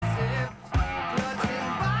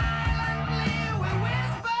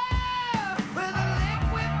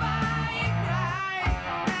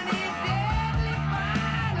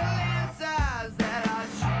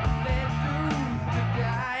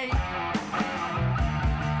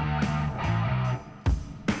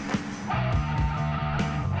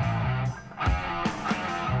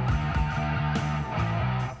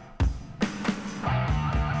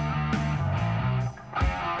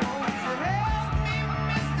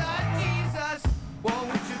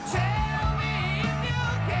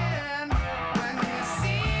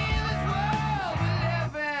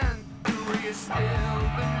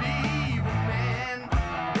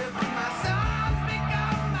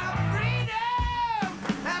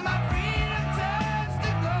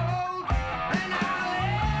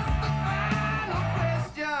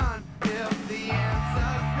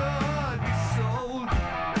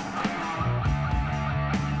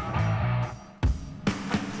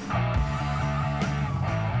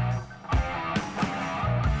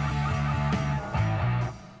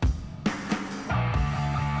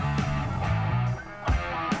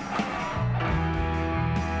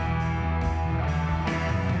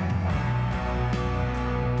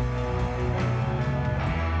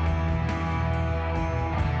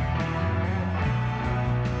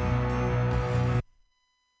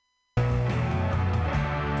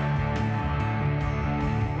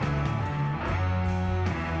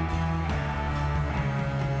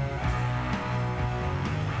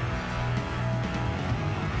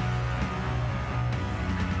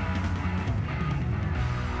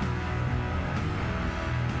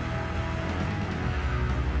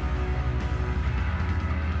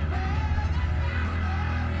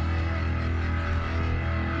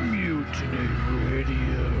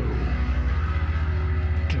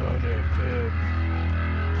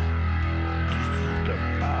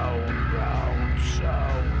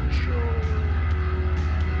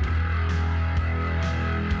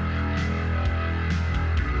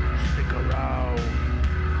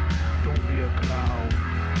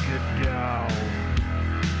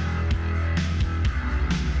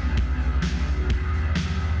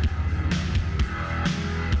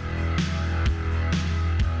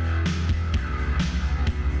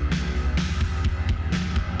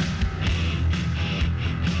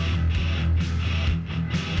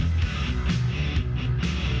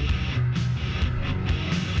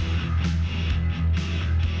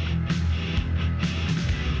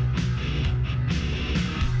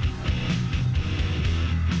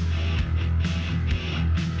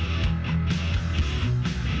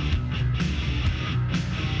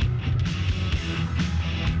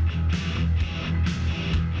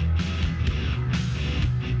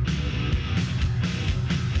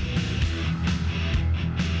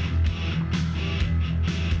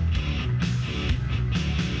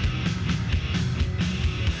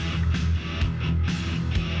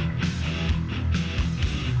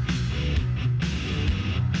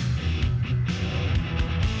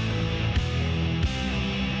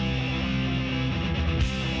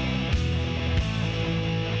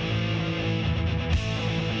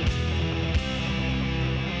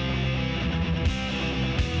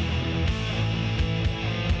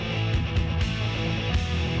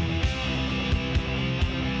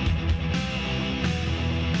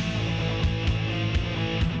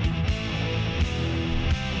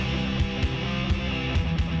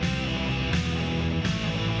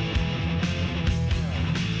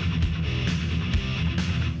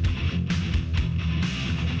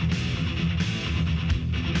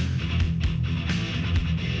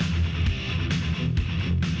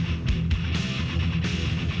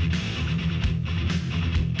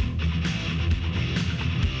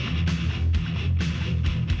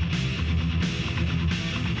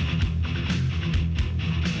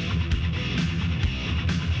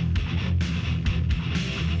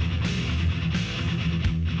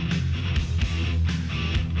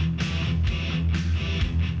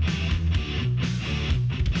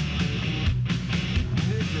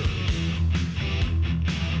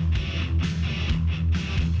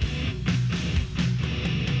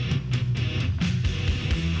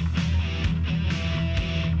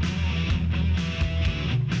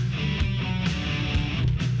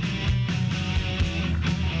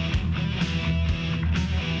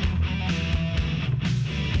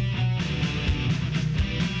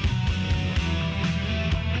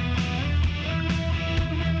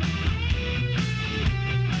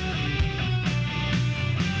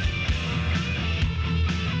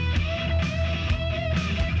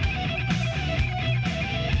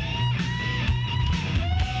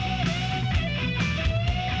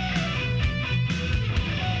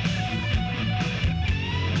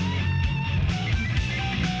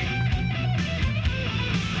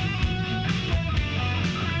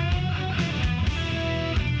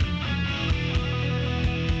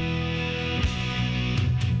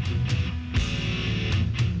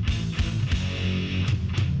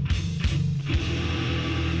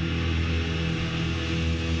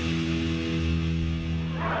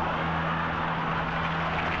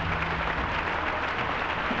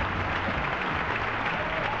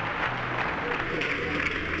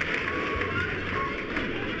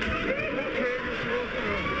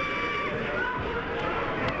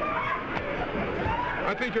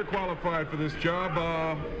think you're qualified for this job.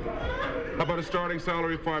 How about a starting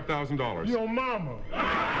salary of $5,000? Your mama.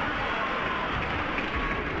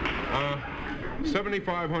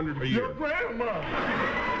 $7,500 a year. Your grandma.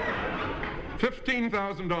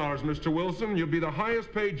 $15,000, Mr. Wilson. You'll be the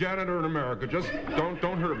highest paid janitor in America. Just don't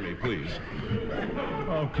hurt me, please.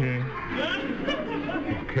 Okay.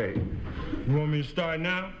 Okay. You want me to start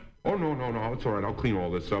now? Oh, no. It's all right. I'll clean all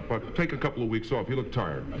this up. Take a couple of weeks off. You look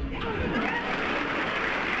tired.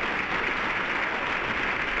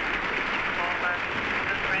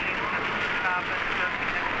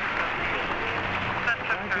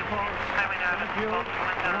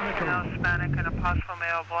 Hispanic and a possible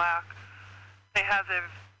male black. They have a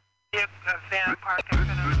van parked in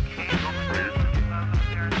front of the location.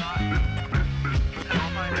 They're not. They'll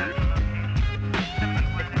find out the location.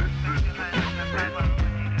 71 is behind the sidewalk.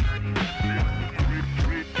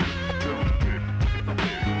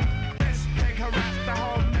 This pig harassed the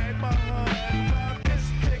whole neighborhood. Well, this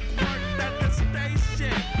pig worked at the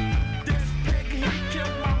station. This pig, he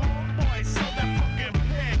killed my homeboy, so that fucking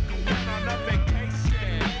pig went on a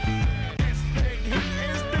vacation. This pig, he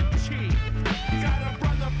is the chief. Got a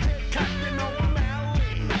brother pig, Captain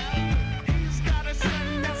O'Malley. He's got a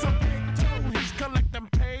son that's a pig too. He's collecting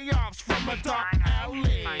payoffs from a dark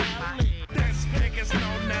alley. This pig is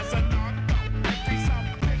known as a narco. If he's a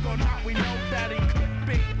pig or not, we know that he could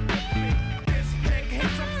be. This pig,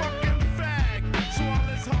 he's a fucking fag. So all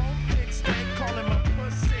his home pigs, they call him a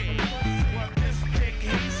pussy. Well, this pig,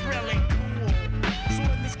 he's really cool. So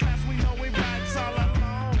in this class, we know he rides all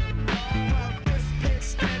alone. Well, this pig's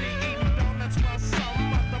steady eating donuts while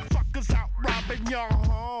some motherfuckers out robbing your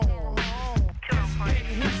home. This pig,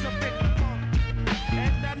 he's a big punk.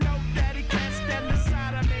 And I know that he can't stand the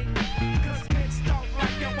sight of me. Cause pigs don't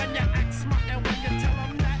like it when you act smart and when you tell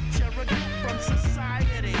them that you're a dude from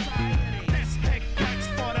society. This pig works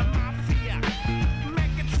for the mafia,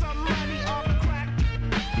 making some money off crack.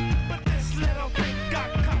 But this little pig got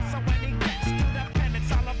caught, so when he gets to the pen,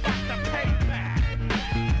 it's all about the payback.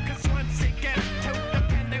 Cause once he gets to the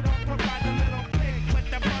pen, they won't provide the little pig with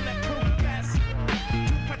the bulletproof vest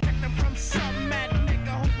to protect him from some mad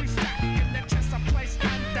nigga who we shot in the chest or placed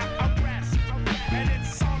under arrest. And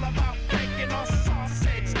it's all about bacon or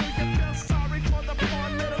sausage. Do you feel sorry for the poor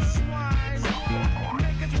little swine?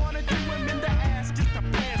 Niggas wanna do him in the ass just to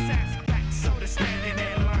pay his ass back, so they're standing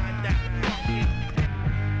in line. That fucking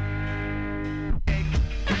pig.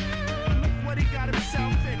 Look what he got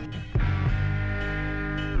himself in.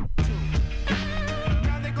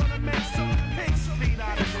 Now they're gonna make some pig's feet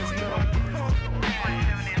out of this little punk.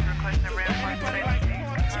 Anybody like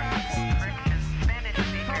pork chops?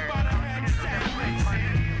 How about a ham sandwich?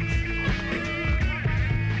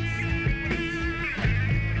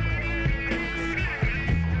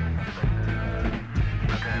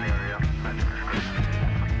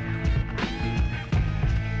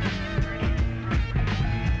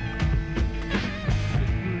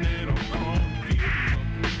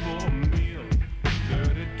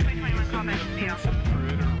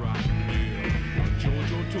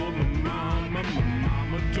 Jojo told my mama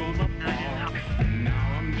told my pa. Now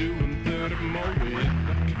I'm doing 30 more with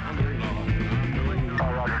the common law. I know.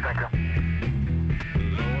 All right, thank you.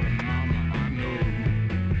 Lord, mama, I know.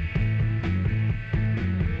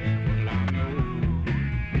 Well, I know.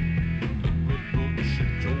 The good book, she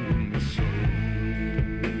told me so.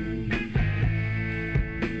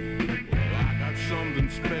 Well, I got something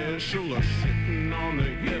special sitting on the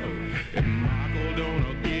hill. If Michael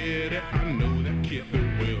don't get it, I know that kid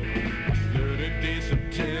will. 30 days,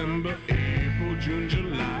 September, April, June,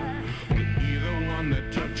 July. Well, either one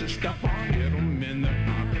that touches stuff, I'll hit 'em in the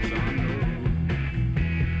eye, 'cause I know.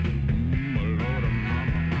 My Lord and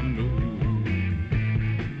mama, I know.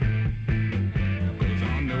 'Cause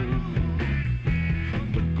I know.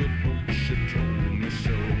 The good book, she told me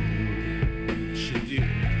so. She did.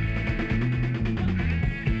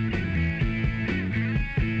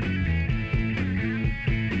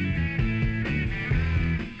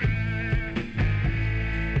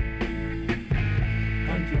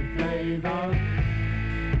 Country flavor.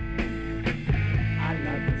 I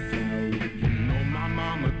love the soul. You know my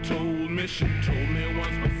mama told me, she told me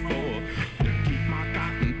once before, to keep my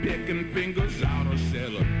cotton picking fingers out of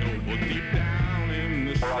cellar door. But deep down in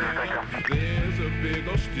the cellar, there's a big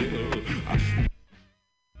old still.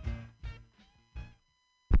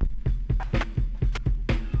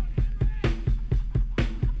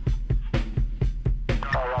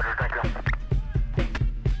 All right, thank you.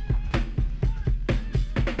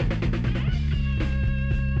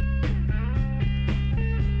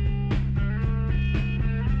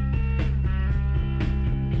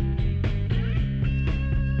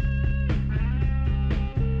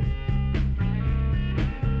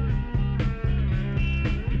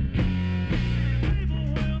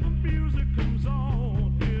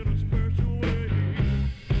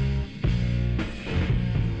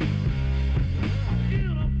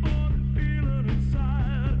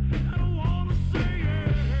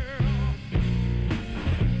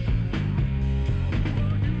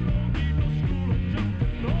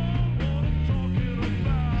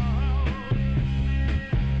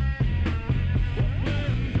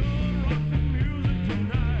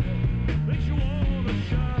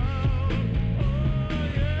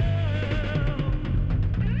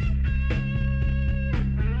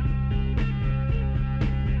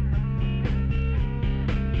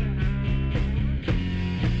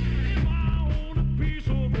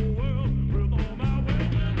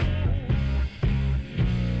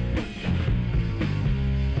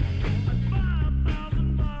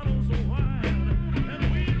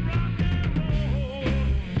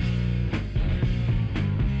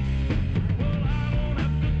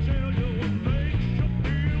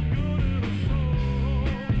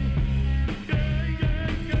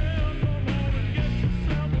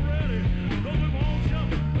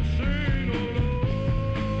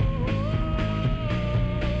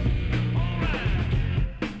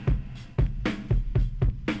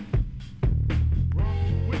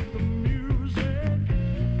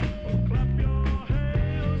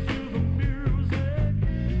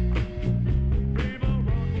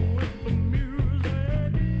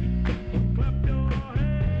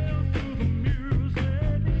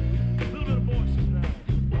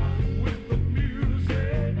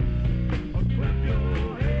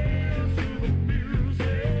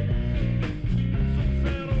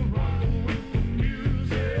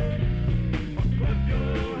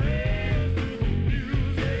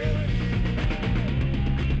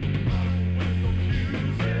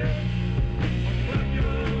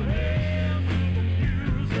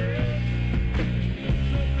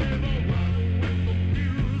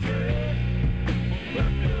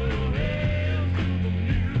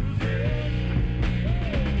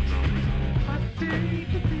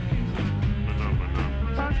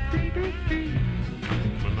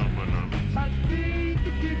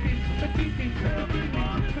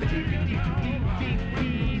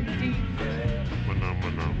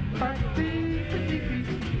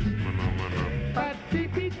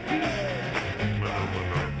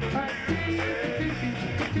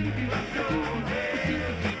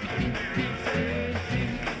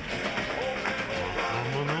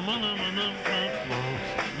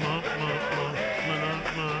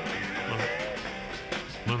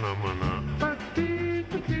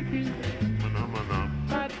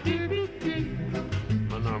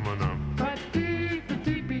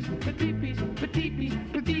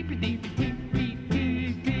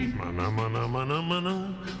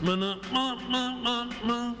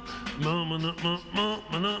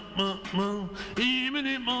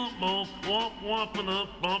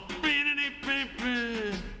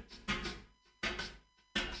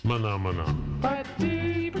 Mana mana.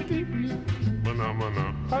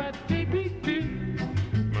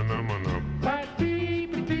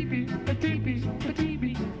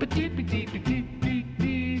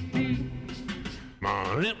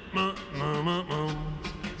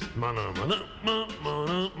 Mana mana.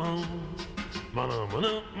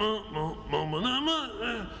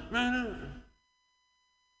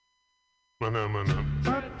 Mana mana.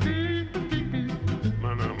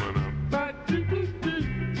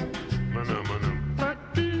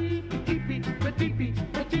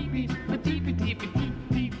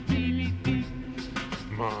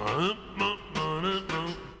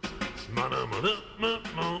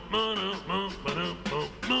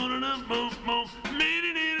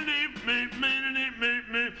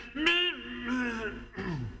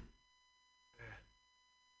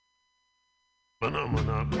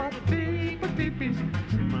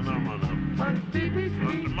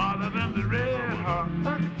 Smarter than the red hot.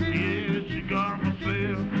 Yeah, she got him for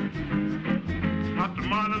sale. Not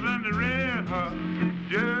smarter than the red hot.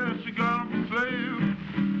 Yeah, she got him for sale.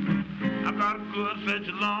 I got a good set,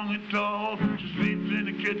 you long and tall. She sleeps in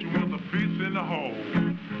the kitchen with her feet in the hall.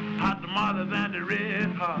 Hot smarter than the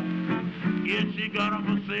red hot. Yeah, she got him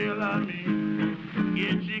for sale, I mean.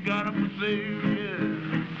 Yeah, she got him for sale,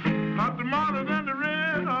 yeah. Hot smarter than the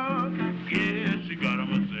red hot. Yeah, she got him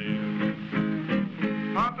for sale.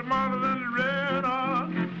 Hot tomato than the red hot.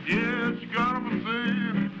 Yeah, she got him for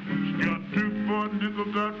sale. She got 2 foot nickel,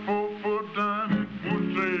 got 4 foot dime. Would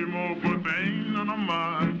say more, but they ain't none of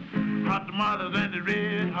mine. Hot tomato than the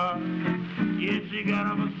red hot. Yeah, she got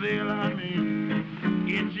him for sale, I mean.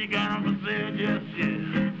 Yeah, she got him for sale, yes,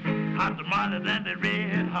 yeah. Hot tomato than the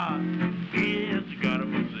red hot. Yeah, she got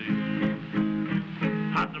him for sale.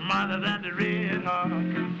 Hot tomato than the red hot.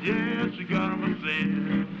 Yeah, she got him for sale.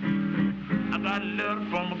 I got a letter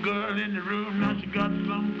from a girl in the room. Now she got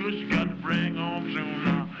something good she got to bring home soon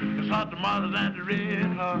now. It's hot tomatoes and the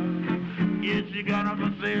red hot. Yeah, she got them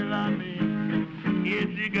for sale, I mean. Yeah,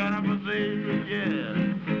 she got them for sale, yeah.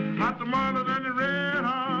 Hot tomatoes and the red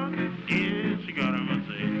hot. Yeah, she got them for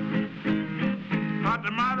sale. Hot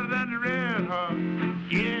tomatoes and the red hot.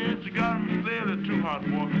 Yeah, she got them for sale. They're too hot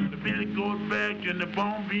for the Billy goes back in the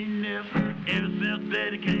bone bean nest. Ever since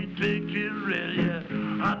daddy can't take his rest, yeah.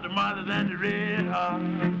 Hot tomatoes and the red hot.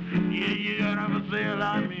 Yeah, you got them for sale,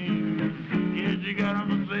 I mean. Yeah, you got them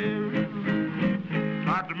for sale.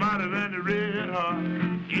 Hot tomatoes and the red hot.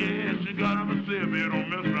 Yeah, she got them for sale. Man, don't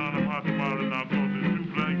mess around them hot tomatoes now, cause they're too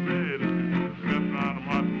black bad. Mess around them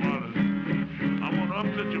hot tomatoes. I'm gonna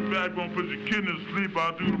upset your back, gonna put your kidneys to sleep.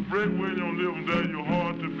 I'll do the breakaway, you don't live them there, you're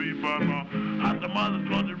hard to beat by now. Hot tomatoes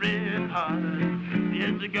cause the red hot.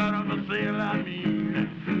 Yeah, she got them for sale, I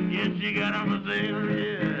mean. Yeah, she got them for sale,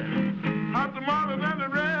 yeah. Hot tomatoes and the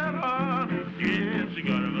red hot. Yeah, she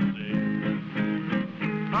got them for sale.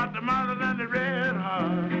 Hot tomatoes and the red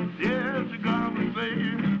hot. Yeah, she got them for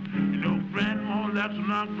sale. You know, grandma, that's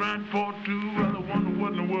not grandpa too. Well, I wonder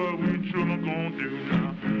what in the world we children gonna do now.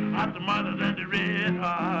 Hot tomatoes and the red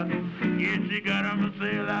hot. Yeah, she got them for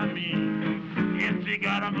sale, I mean. Yeah, she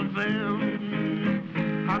got them for sale.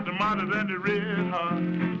 Hot tomatoes and the red hot.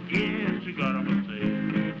 Yeah, she got them for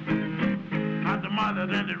sale. Hot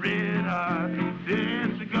tomatoes and the red hot. Yeah,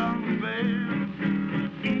 she got them for sale.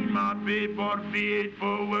 Me and my baby bought a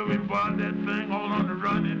V8 where we bought that thing all on the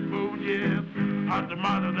running boat, yeah. Hot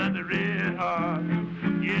tomatoes and the red hot.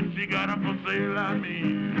 Yeah, she got them for sale, I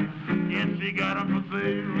mean. Yeah, she got them for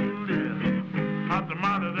sale, yeah. Hot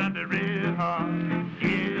tomatoes and the red hot.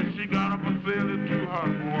 Yeah, she got them for sale, it's too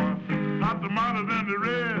hot, boy. Hot tomatoes and the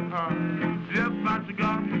red hot. Yes, now she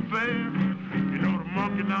got them for sale. You know the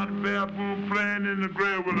monkey now the bathroom playing in the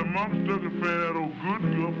grave with the monkey stuck in that old good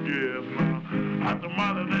guff gas now. Hot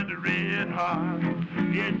tomatoes and the red hot.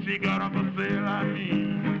 Yeah, she got them for sale, I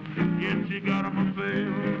mean. Yeah, she got them for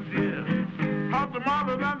sale, yeah. Hot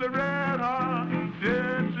tomatoes and the red hot.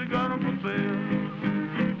 Yeah, she got them for sale.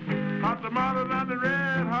 Hot tomatoes and the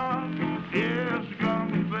red hot. Yeah, she got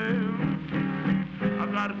them for sale. I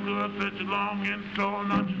got a girl such a long and tall.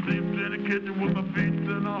 Now she sleeps in the kitchen with her feet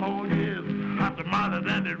in the hole, yes. Hot tomatoes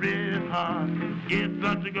and the red hot. Yes,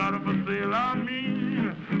 that she got them for sale, I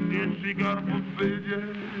mean. Yes, she got them for sale, yeah.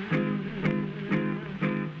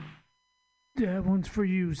 That one's for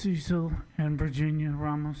you, Cecil and Virginia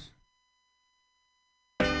Ramos.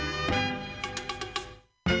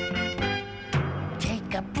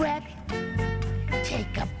 Take a breath,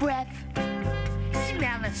 take a breath.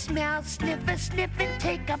 Smell a smell, sniff a sniff and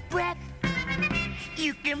take a breath.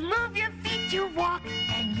 You can move your feet to walk,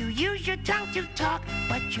 and you use your tongue to talk,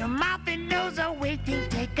 but your mouth and nose are waiting.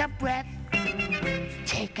 Take a breath.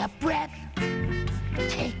 Take a breath.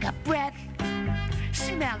 Take a breath.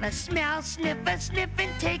 Smell a smell, sniff a sniff,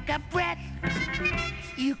 and take a breath.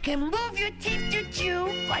 You can move your teeth to chew,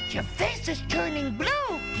 but your face is turning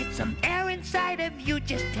blue. Get some air inside of you,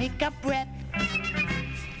 just take a breath.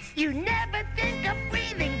 You never think of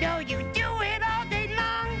breathing, though you do it all day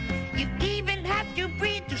long. You even have to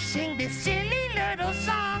breathe to sing this silly little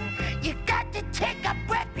song. You got to take a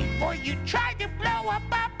breath before you try to blow a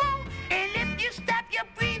bubble. And if you stop your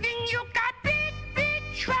breathing, you got big, big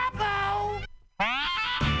trouble.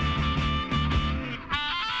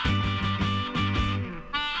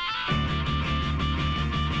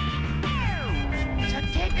 So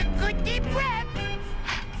take a good deep breath.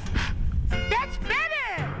 That's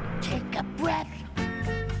better. Take a breath.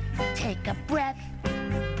 Take a breath.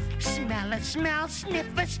 Smell a smell,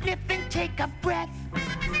 sniff a sniff, and take a breath.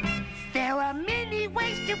 There are many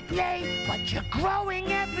ways to play, but you're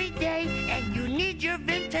growing every day, and you need your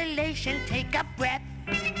ventilation. Take a breath.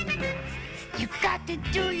 You got to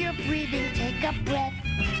do your breathing. Take a breath.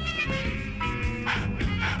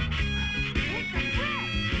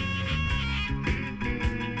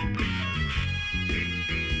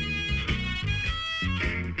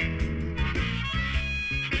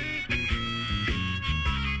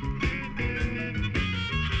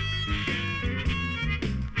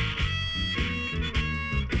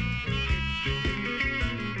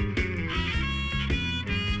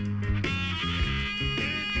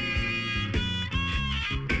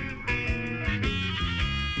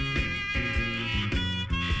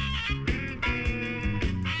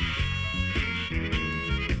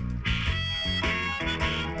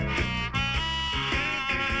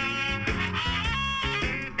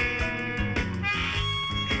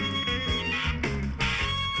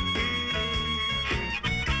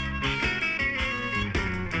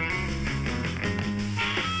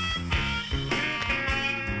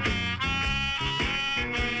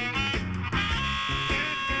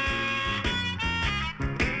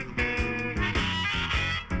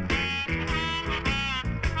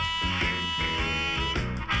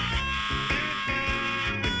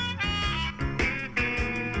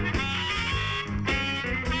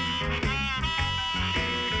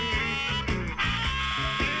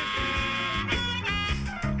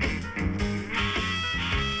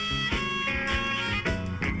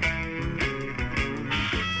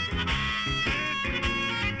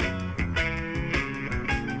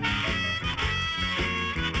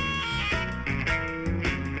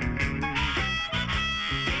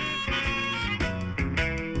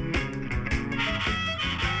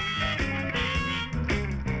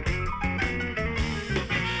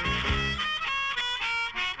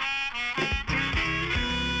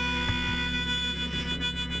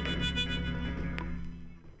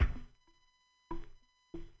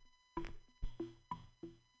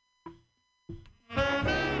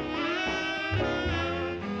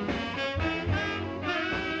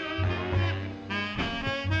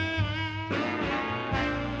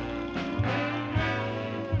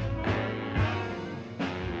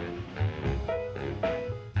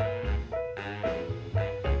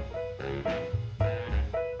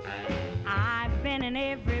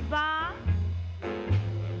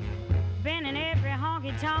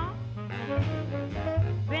 honky-tonk.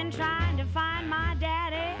 Been trying to find my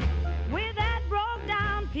daddy with that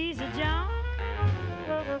broke-down piece of junk.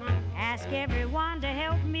 Ask everyone to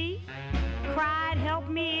help me. Cried, help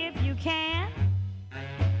me if you can.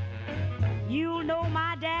 You'll know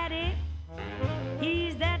my daddy.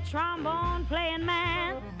 He's that trombone-playing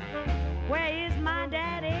man. Where is my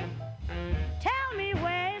daddy? Tell me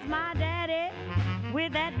where's my daddy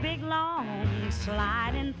with that big long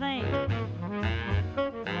sliding thing.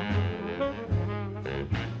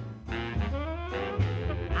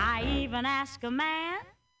 I even asked a man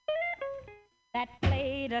that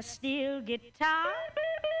played a steel guitar.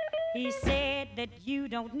 He said that you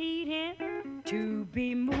don't need him to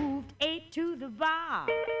be moved 8 to the bar.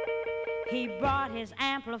 He brought his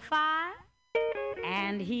amplifier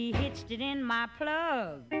and he hitched it in my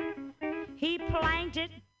plug. He planked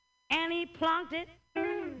it and he plunked it,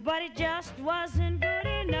 but it just wasn't good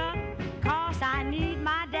enough. 'Cause I need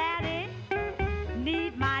my daddy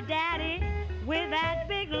with that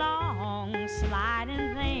big long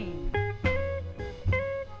sliding thing.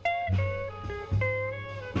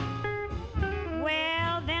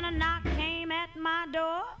 Well, then a knock came at my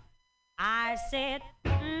door. I said,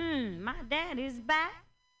 my daddy's back.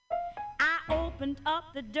 I opened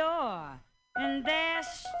up the door, and there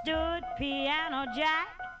stood Piano Jack.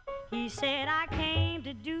 He said, I came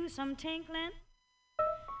to do some tinkling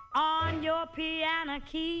on your piano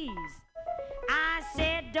keys. I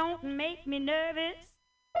said, don't make me nervous.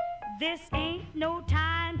 This ain't no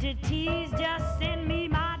time to tease. Just send me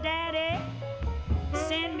my daddy.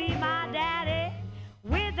 Send me my daddy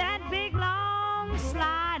with that big long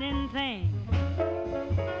sliding thing.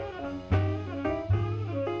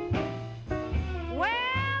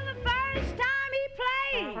 Well, the first time he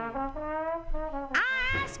played, I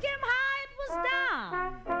asked him how it was done.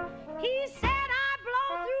 He said, I blow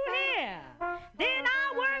through here, then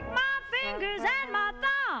I work my fingers and my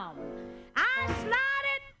thumb. I slide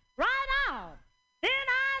it right out, then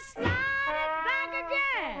I slide it back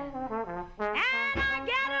again, and I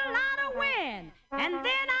get a lot of wind, and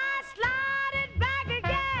then I slide it back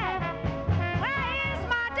again. Where is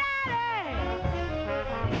my daddy?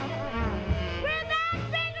 With that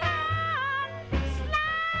big long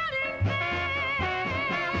sliding thing.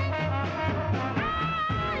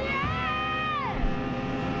 Oh, yeah.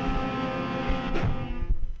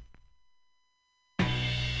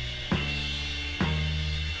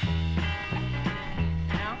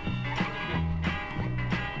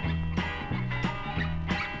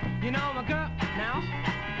 You know my girl now.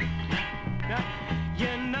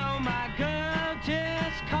 You know my girl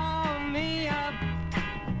just called me up,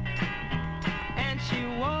 and she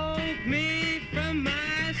woke me from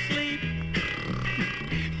my sleep.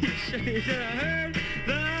 You should have heard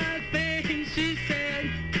the things she said.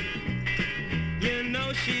 You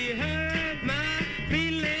know she hurt my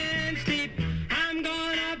feelings deep. I'm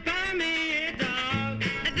gonna buy me a dog.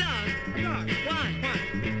 A dog? A dog? Why?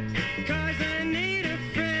 'Cause I need a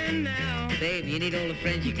friend now. Babe, you need all the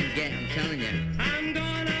friends you can get, I'm telling you. I'm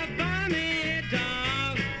gonna buy me a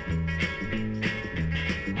dog.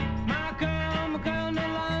 My girl, no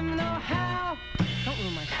line, no how. Don't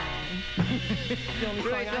ruin my song. The only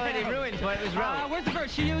song I Already have. ruined what it was wrong. Where's the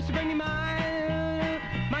verse? She used to bring me my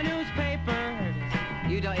newspaper.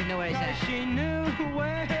 You don't even know where it's 'Cause at. she knew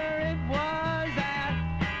where it was at.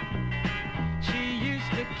 She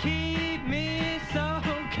used to keep me so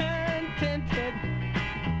contented.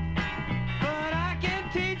 But I can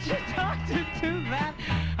teach a dog to do that.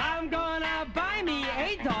 I'm gonna buy me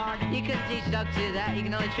a dog. You couldn't teach a dog to do that. You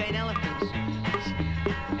can only train elephants.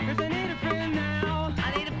 'Cause I need a friend now.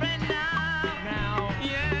 I need a friend now. Now,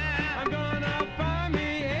 yeah. I'm gonna buy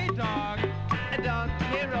me a dog. A dog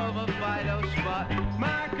here over Fido Spot.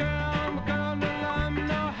 My girl, no line,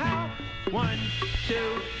 no how. 1,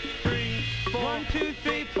 2, 3, 4. 1, 2,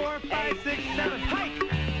 3, 4, 5, 6, 7. Hike!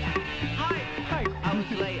 Hike! I was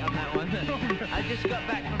late on that one. I just got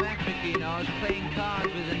back from Africa, you know. I was playing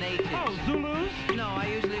cards with the natives. Oh, Zulus? No, I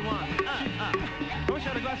usually won. I wish I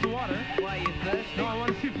had a glass of water. Why, you thirsty? No, I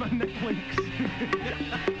want to see if my neck leaks.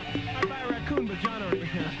 I buy a raccoon, but John already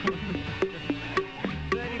has.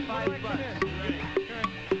 35 bucks.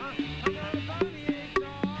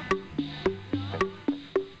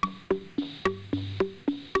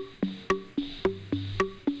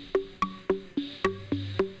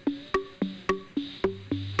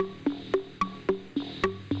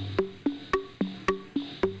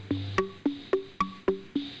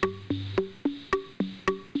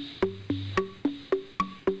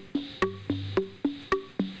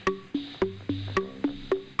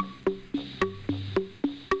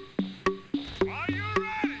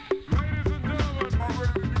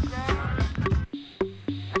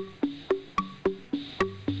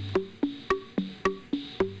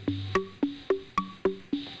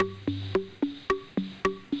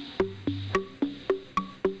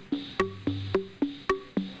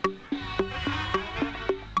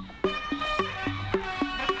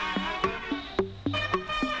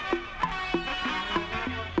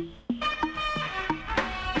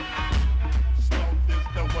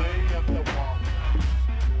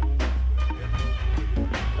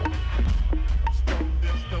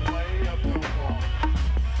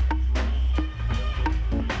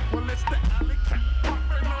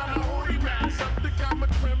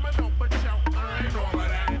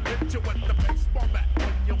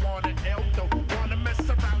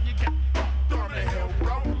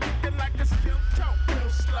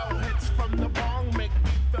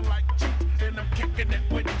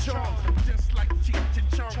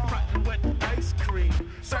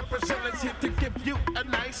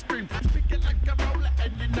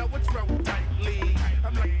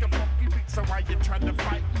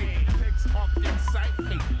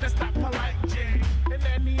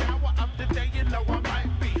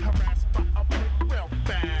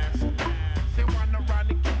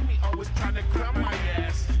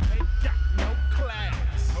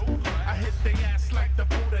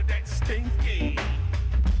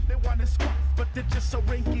 They're just so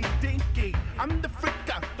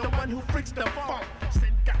the funk.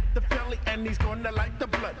 Sin got the Philly and he's gonna like the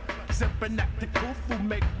blood. Sipping at the kufu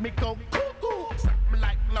make me go cuckoo. Something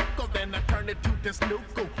like loco, then I turn it to this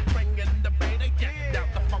nuku. Bringing the beta, yeah,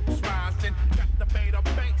 out the funk's rising. Got the beta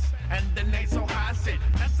bass and the nasal highs in.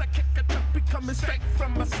 As I kick a jump, be coming straight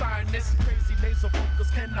from my sinus. Crazy nasal vocals,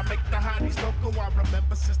 can I make the honeys local? I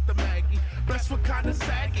remember Sister Maggie, breasts were kinda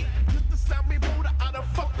saggy. Used to sell me Buddha out of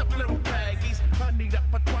fucked up little baggies. Honeyed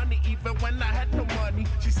up a 20 even when I had no money.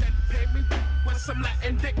 She said, pay me back with some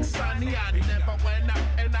Latin dick, sonny. I never went out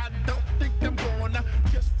and I don't think I'm gonna.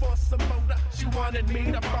 Just for some motor, she wanted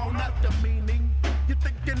me to bone out the meaning. You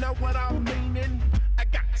think you know what I'm meaning? I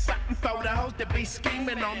got something for the hoes that be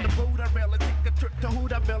scheming on the Buddha rail. Take a trip to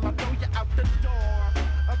Hooterville, I'll throw you out the door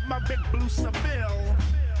of my big blue Seville.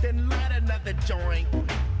 Then light another joint.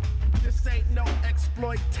 This ain't no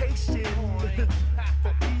exploitation.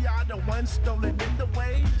 For we are the ones stolen in the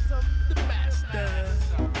ways of the master.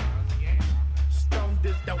 Stoned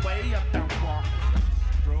is the way of the walk.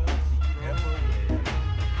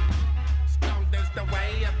 Stoned is the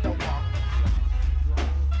way of the walk.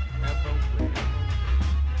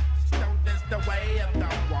 Stoned is the way of the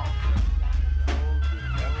walk.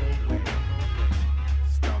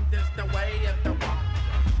 Stoned is the way of the walk.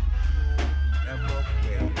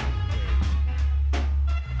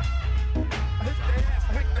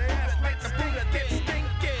 Make the Buddha get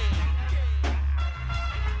stinky.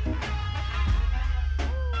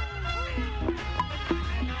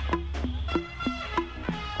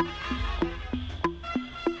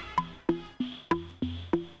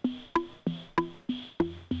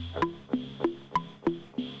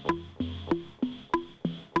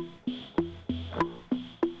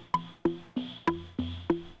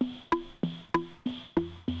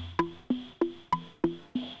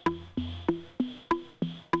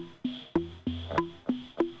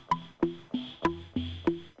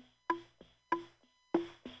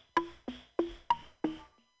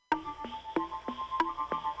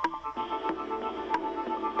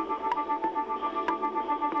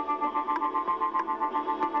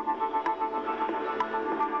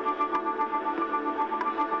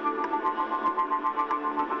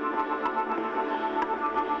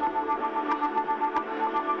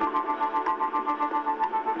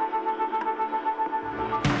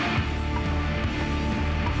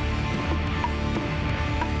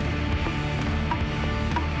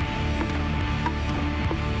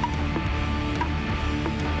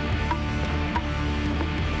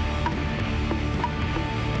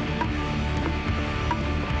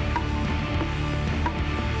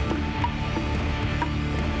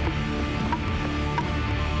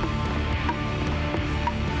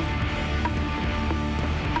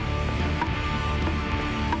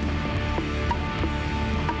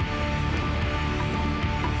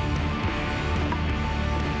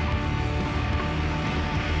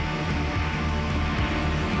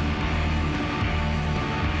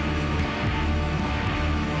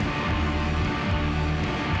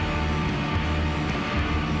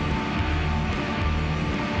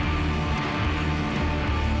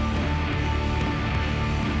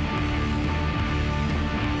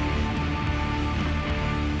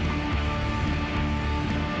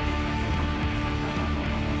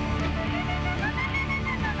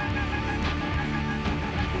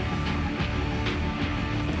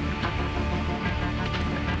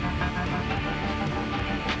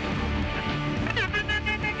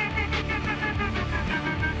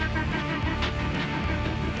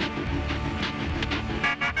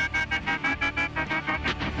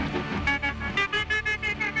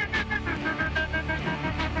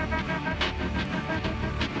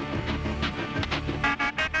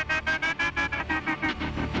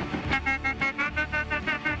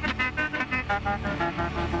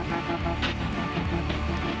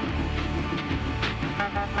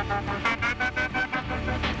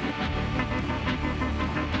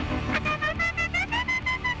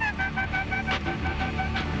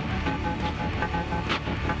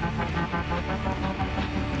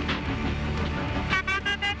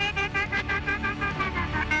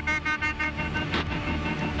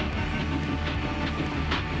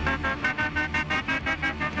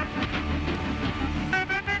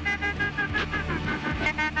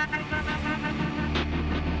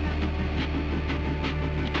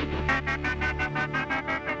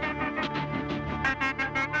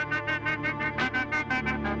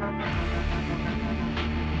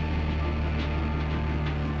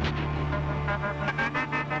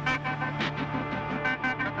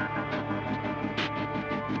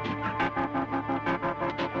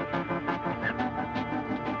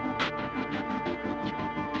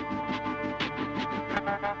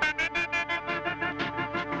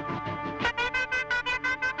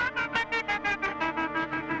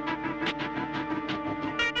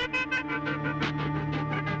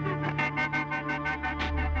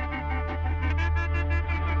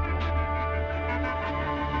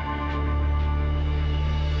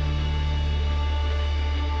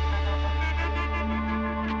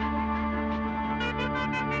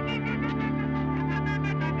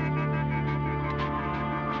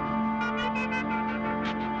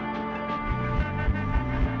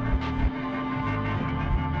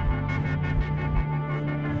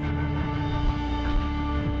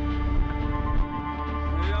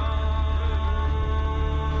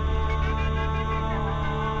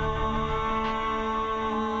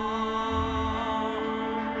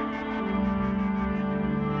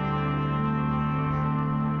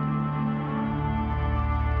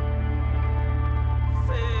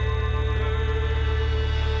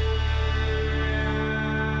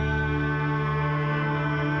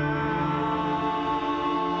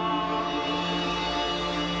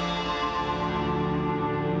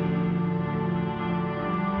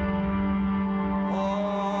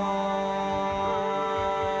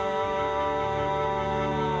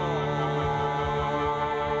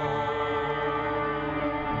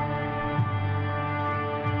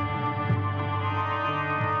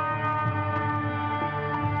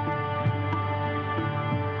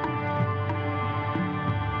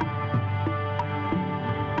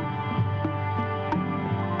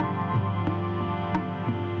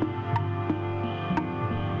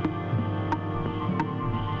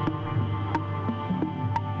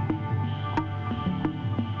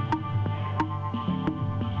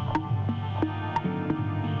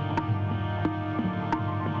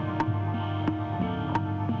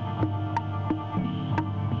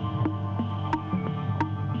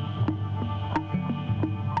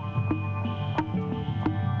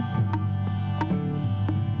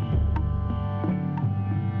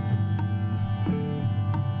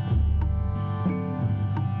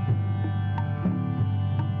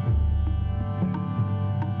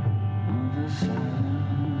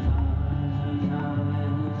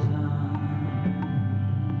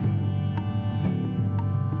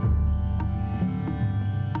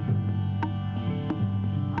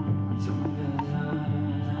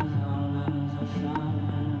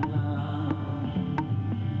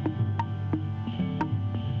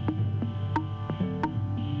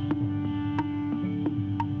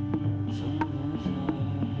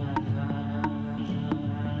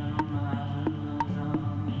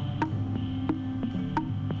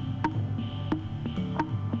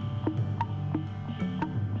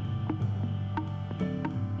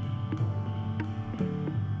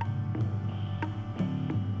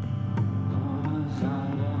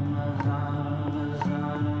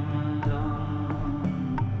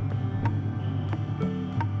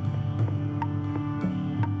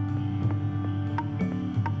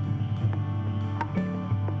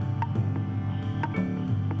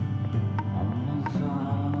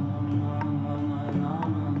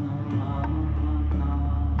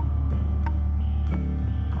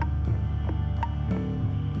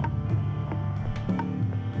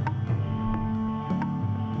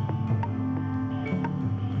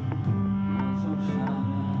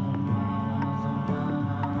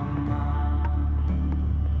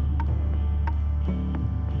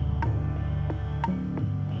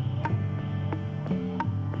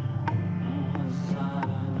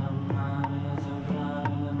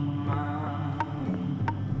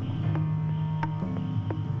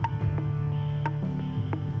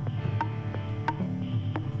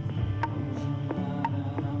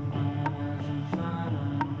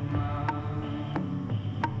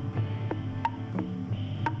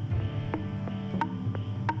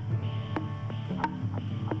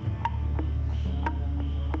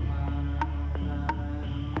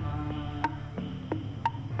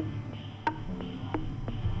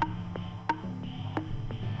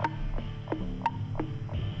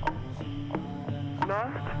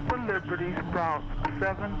 Baby Sprouts,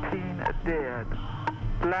 17 dead.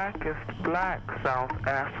 Blackest black, South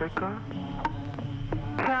Africa.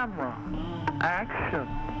 Camera, action,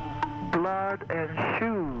 blood and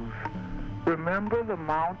shoes. Remember the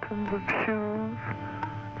mountains of shoes?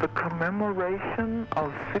 The commemoration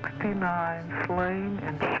of 69 slain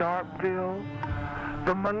in Sharpeville.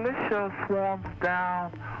 The militia swarms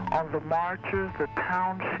down on the marchers, the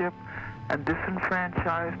township, and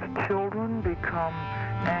disenfranchised children become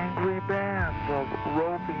angry bands of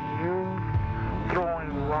roving youth,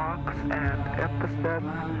 throwing rocks and epithets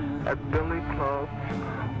at billy clubs,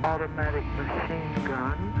 automatic machine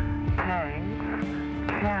gun, tanks,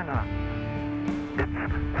 cannons. It's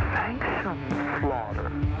sanctioned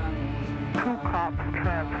slaughter. Two cops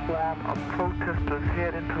transform a protester's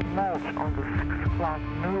head into mulch on the 6 o'clock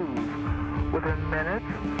news. Within minutes,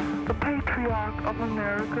 the patriarch of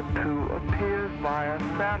America, too, appears via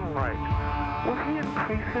satellite. Will he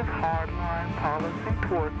increase his hardline policy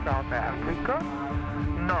towards South Africa?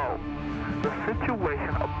 No. The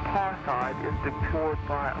situation of apartheid is deplored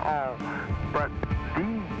by all, but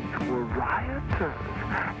these were rioters,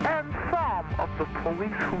 and some of the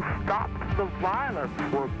police who stopped the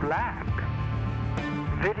violence were black.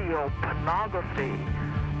 Video pornography.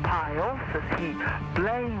 Piosis, he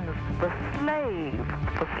blames the slave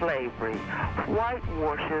for slavery,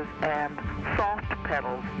 whitewashes and soft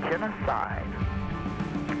pedals genocide.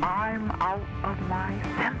 I'm out of my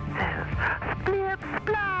senses. Split,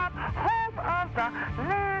 splat, home of the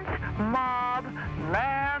lynch mob,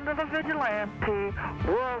 land of the vigilante.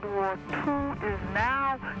 World War II is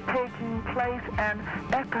now taking place, an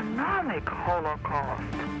economic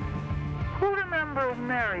holocaust. Who remembers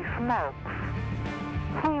Mary Smokes?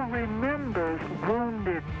 Who remembers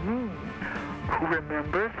Wounded Knee? Who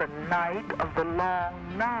remembers the night of the long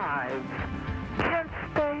knives? Kent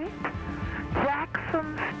State,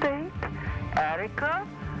 Jackson State, Attica,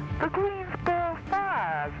 the Greensboro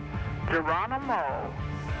Five, Geronimo.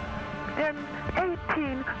 In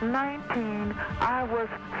 1819, I was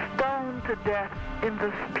stoned to death in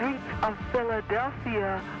the streets of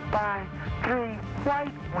Philadelphia by 3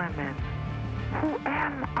 white women. Who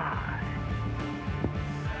am I?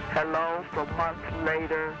 Hello, for months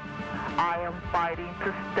later, I am fighting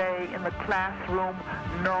to stay in the classroom,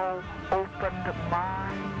 no opened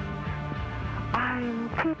minds. I'm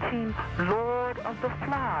teaching Lord of the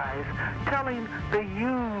Flies, telling the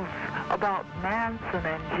youth about Manson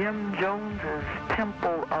and Jim Jones's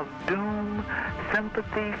Temple of Doom,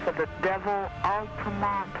 sympathy for the devil,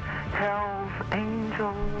 Altamont, Hell's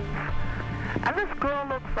Angels. And this girl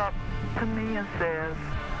looks up to me and says,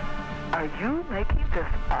 "Are you making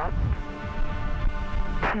this up?"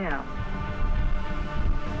 Tim,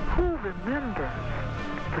 who remembers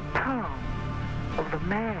the tongue of the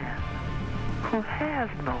man who has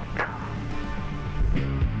no tongue?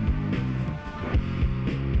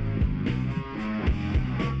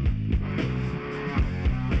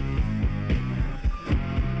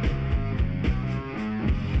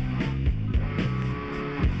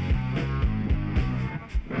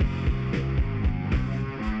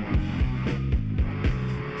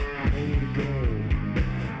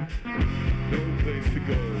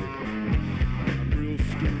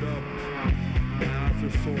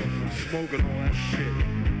 Smoking all that shit.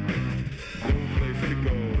 No place to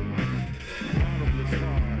go. Bottomless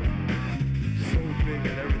heart. So big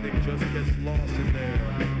that everything just gets lost in there.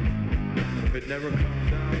 If it never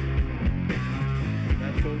comes out,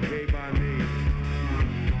 that's okay by me.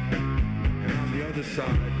 And on the other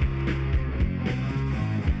side,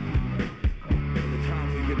 by the time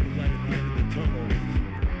we get the light at the end of the tunnel,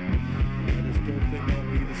 I just don't think I'll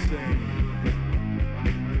be the same.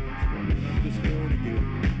 I'm just warning you.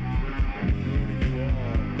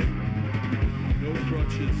 No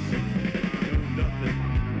crutches, no nothing.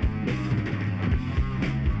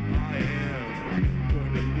 I am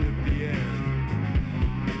going to live the end.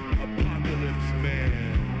 Apocalypse man.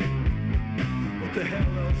 What the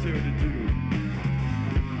hell else there to do?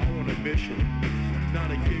 I want a mission. Not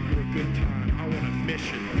a gig or a good time. I want a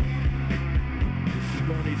mission. The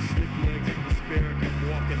scrawny, slick legs of despair come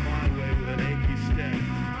walking my way with an achy step.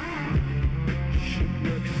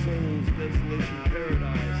 Shipwrecked souls, desolation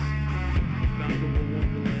paradise. Boundable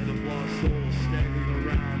wonderland of lost souls staggering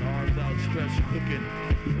around, arms outstretched, looking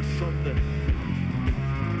for something.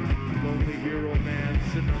 Lonely hero man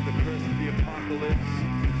sitting on the crest of the apocalypse.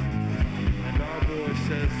 And our boy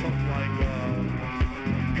says something like,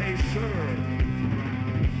 "Hey sir,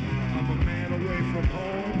 I'm a man away from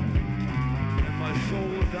home, and my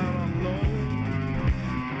soul is out on loan.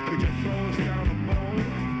 Could you throw us down a bone,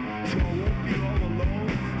 so I won't be all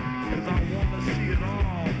alone? Cause I wanna see it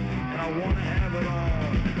all, and I want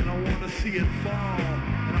see it fall,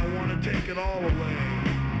 and I want to take it all away.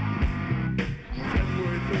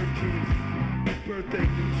 February 13th, birthday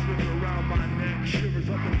noose written around my neck, shivers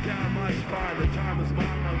up and down my spine. The time is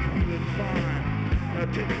mine, I'm feeling fine. Now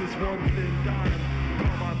take this one thin dime,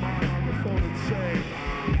 call my mom on the phone and say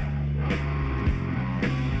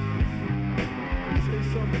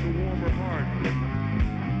something to warm her heart.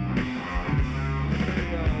 Say,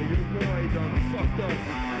 your boy done fucked up.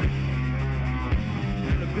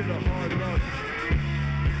 Had a bit of hard luck.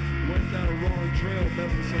 Went down a wrong trail,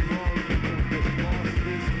 messed with some wrong people. Just lost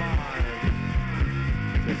his mind.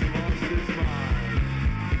 Just lost his mind.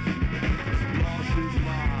 Just lost his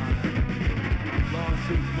mind. Lost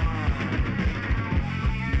his mind.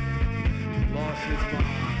 Lost his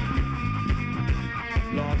mind.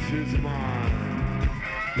 Lost his mind.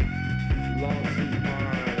 Lost his mind.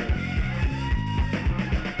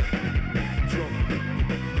 Drunk.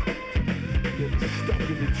 Get stuck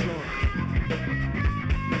in the trunk.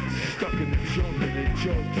 Stuck in the trunk and the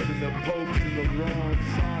jokes and the pokes and the wrong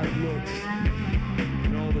side looks.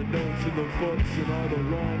 And all the notes in the books and all the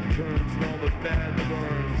wrong turns and all the bad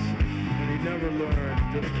burns. And he never learned,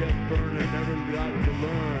 just kept burning, never got to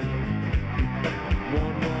learn.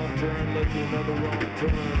 One wrong turn led to another wrong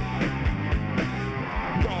turn.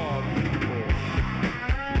 Dog people.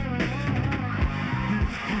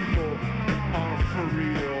 These people aren't for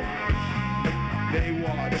real. They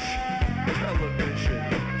watch television.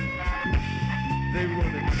 They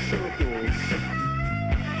run in circles.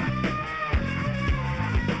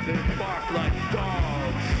 They bark like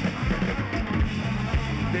dogs.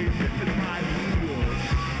 They rip at my heels.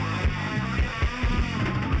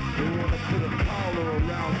 They want to put a collar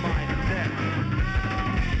around my neck.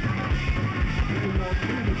 They want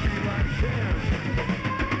me to be like them.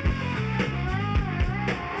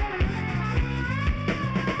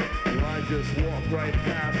 Well, I just walk right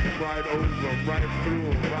past them, right over them, right through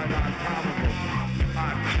them, right on top of them. I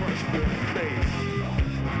crush their face.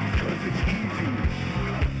 Because it's easy.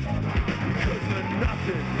 Because they're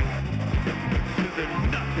nothing. Because they're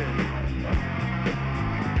nothing.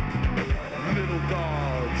 Little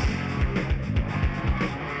dogs.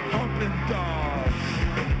 Humping dogs.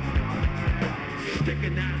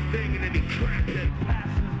 Sticking that thing in any crack that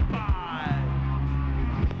passes by.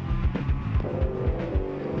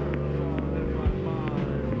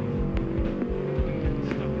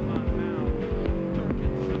 Stuck in my mouth. Don't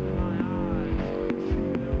get stuck in my eyes.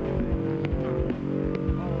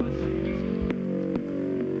 All I see is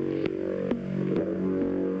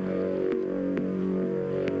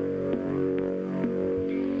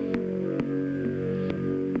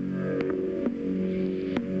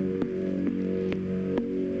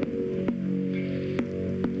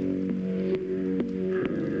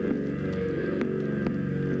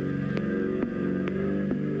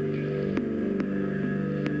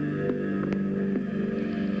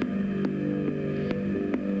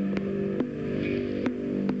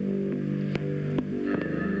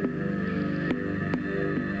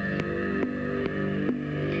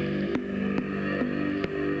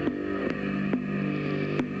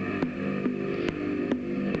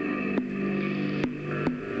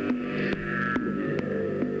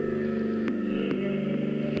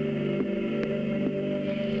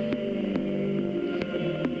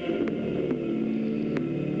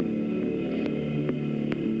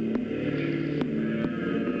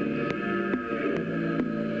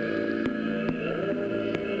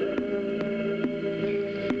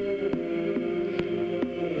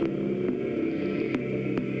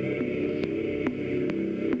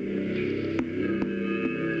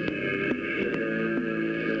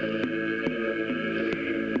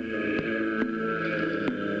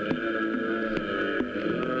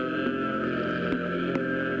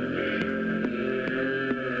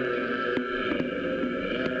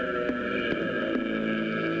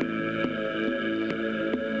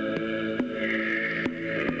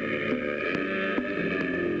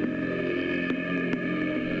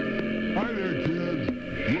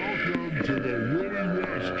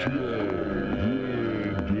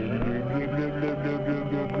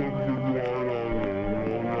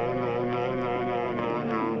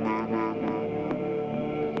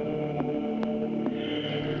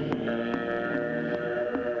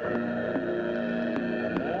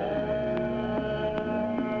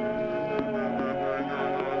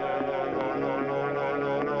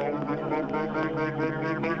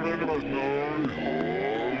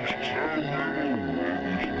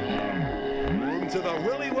To the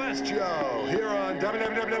Willie West Show here on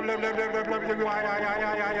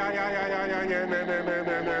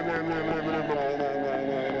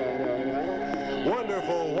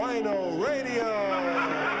Wonderful Wino Radio.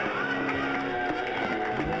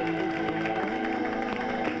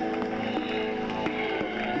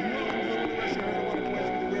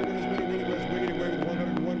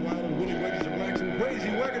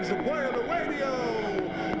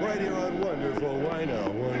 wonderful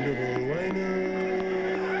wino, wonderful wino.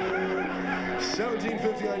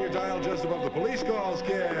 1750 on your dial, just above the police calls,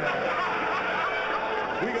 kid.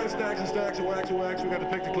 We got stacks and stacks of wax and wax. We got the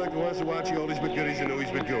pick to click, the ones to watch, the oldies but goodies, the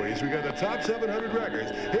newies but gooies. We got the top 700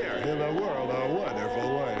 records here in the world of wonderful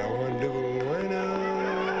wino, wonderful wino.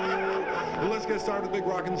 Well, let's get started with big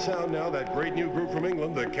rockin' sound now. That great new group from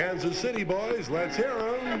England, the Kansas City Boys. Let's hear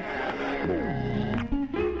them.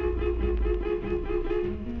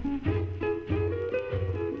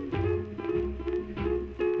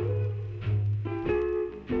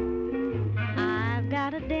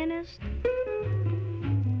 Dentist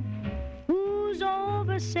who's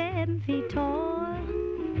over 7 feet tall.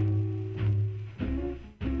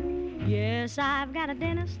 Yes, I've got a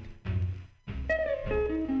dentist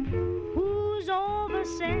who's over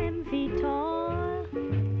 7 feet tall.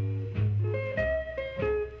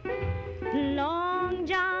 Long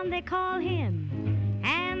John, they call him,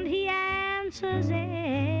 and he answers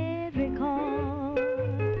every call.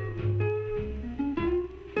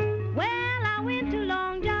 Went to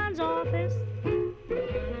Long John's office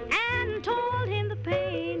and told him the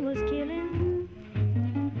pain was killing.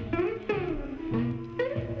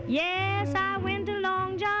 Yes, I went to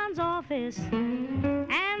Long John's office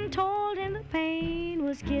and told him the pain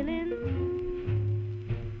was killing.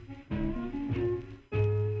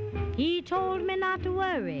 He told me not to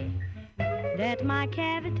worry, that my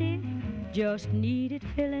cavity just needed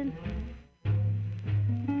filling.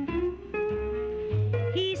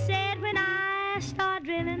 He said when I start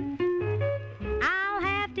drilling, I'll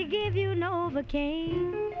have to give you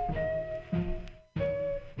Novocaine.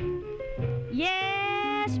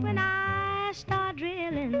 Yes, when I start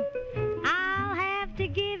drilling, I'll have to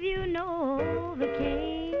give you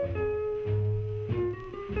Novocaine.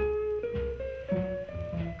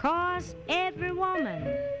 'Cause every woman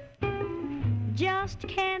just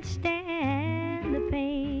can't stand the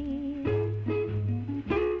pain.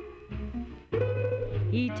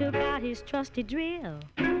 He took out his trusty drill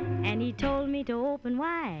and he told me to open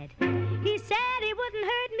wide. He said he wouldn't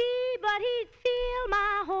hurt me, but he'd feel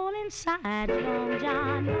my whole inside. Long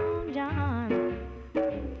John, Long John,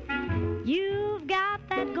 you've got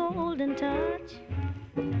that golden touch.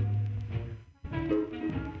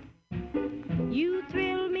 You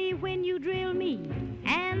thrill me when you drill me,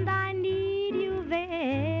 and I need you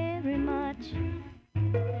very much.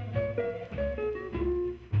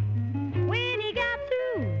 When he got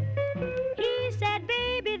through, he said,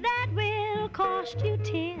 baby, that will cost you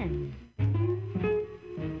 10.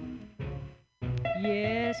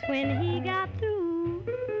 Yes, when he got through,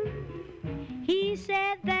 he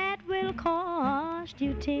said that will cost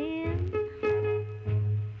you 10.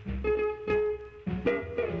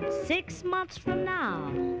 6 months from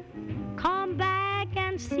now, come back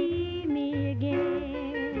and see me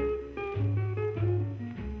again.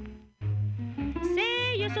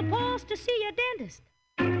 Say you're supposed to see your dentist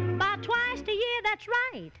about twice a year, that's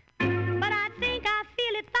right. But I think I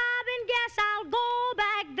feel it throbbing, guess I'll go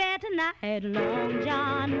back there tonight. Long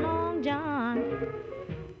John, Long John,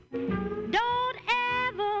 don't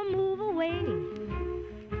ever move away.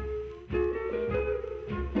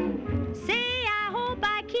 Say I hope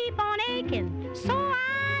I keep on aching so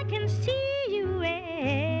I can see you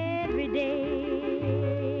every day.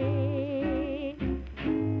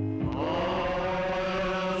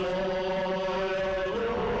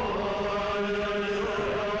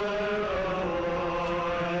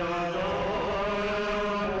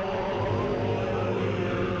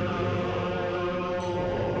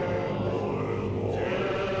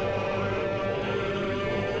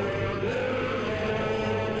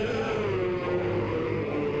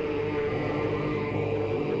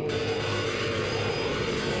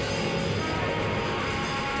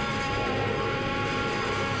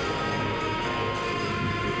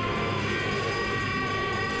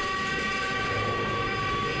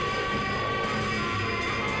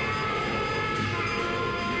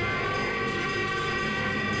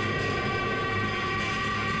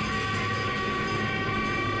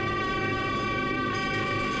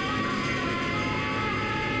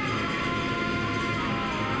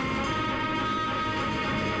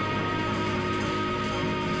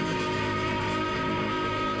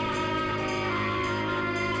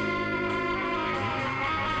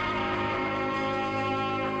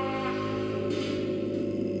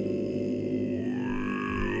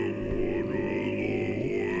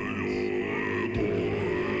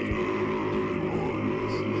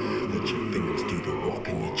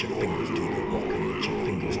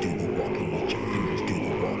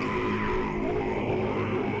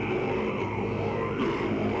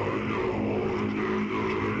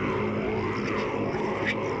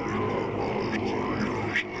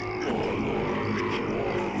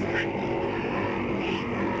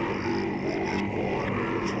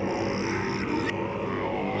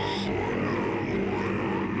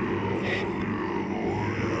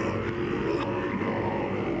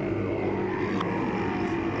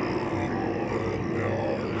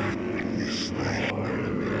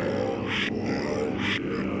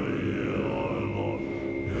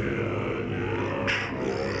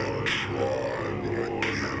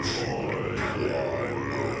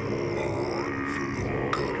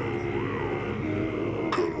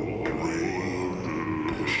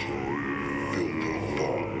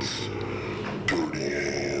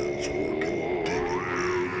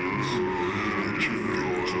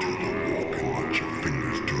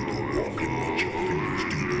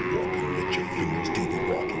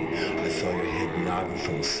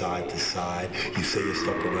 from side to side. You say you're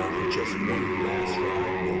stuck around for just one last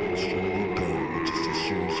ride. Well, surely go just as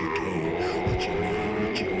sure as you can. What's your name?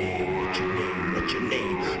 What's your name? What's your name? What's your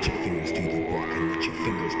name? Let your fingers do the walking. Let your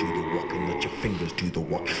fingers do the walking. Let your fingers do the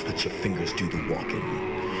walk. Let your fingers do the walking.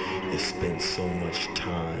 You spent so much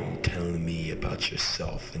time telling me about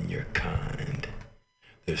yourself and your kind.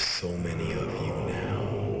 There's so many of you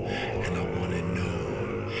now, and I want to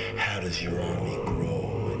know, how does your army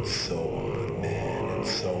grow, and so on, man, and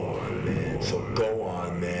so on, man. So go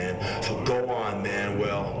on, man. So go on, man.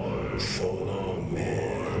 Well, so long,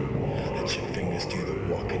 man. Let your fingers do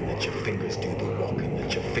the walking. Let your fingers do the walking.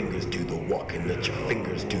 Let your fingers do the walking. Let your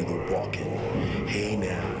fingers do the walking. Hey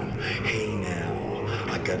now, hey now.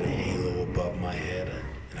 I got a halo above my head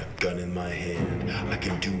and a gun in my hand. I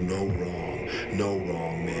can do no wrong,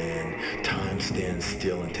 man. Time stands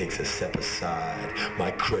still and takes a step aside.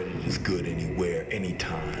 My credit is good anywhere,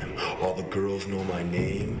 anytime. All the girls know my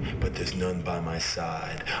name, but there's none by my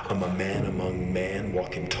side. I'm a man among man,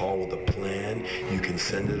 walking tall with a plan. You can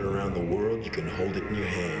send it around the world, you can hold it in your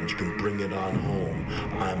hand, you can bring it on home.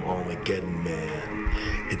 I'm Armageddon Man.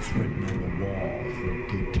 It's written on the wall for a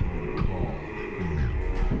good time call.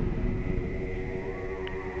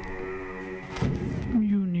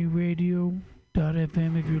 MutinyRadio.fm.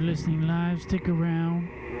 If you're listening live, stick around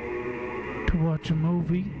to watch a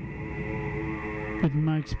movie with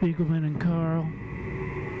Mike Spiegelman and Carl.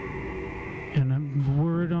 And the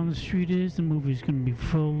word on the street is the movie's going to be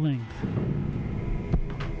full length.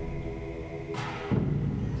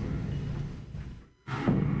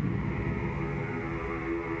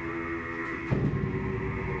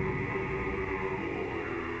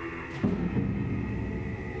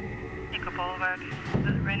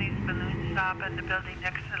 Rennie's Balloon Shop and the building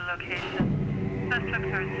next to the location. Suspects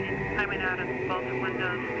are seen climbing out of both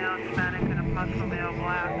windows, male Hispanic and a possible male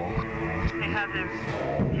black. They have their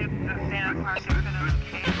van parked in front of the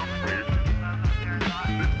location. They're not.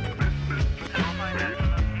 They'll find out the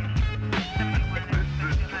location. 71 and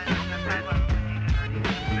 6200 on the sidewalk.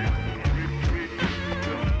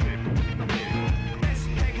 This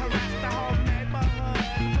pig harassed the whole neighborhood.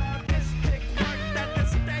 Well, this pig worked at the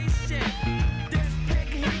station.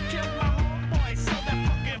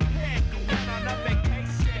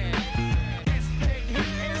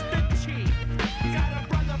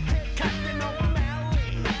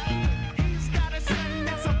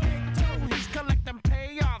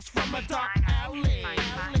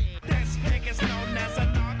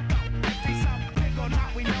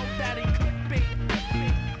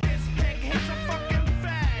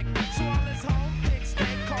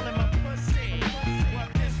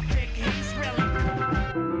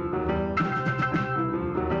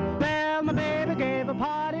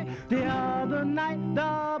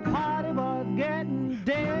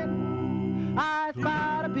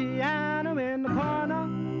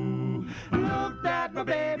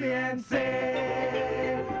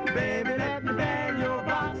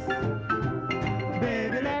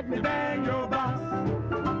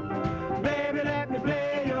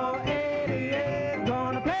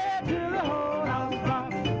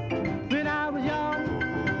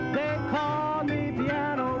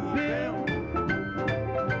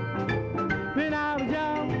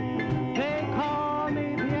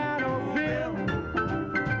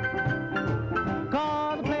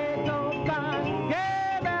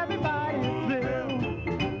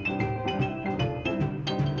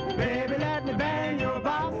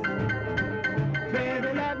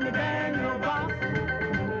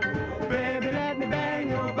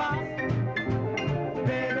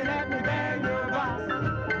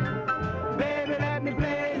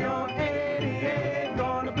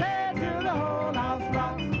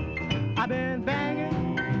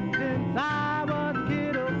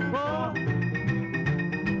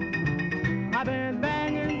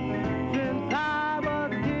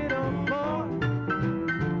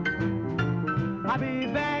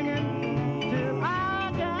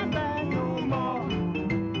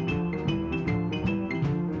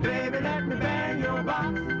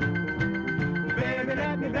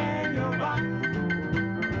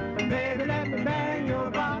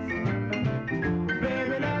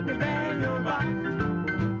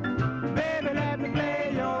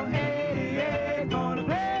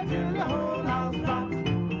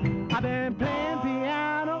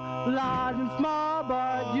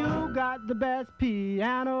 The best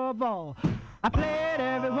piano of all. I played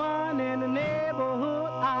everyone in the neighborhood.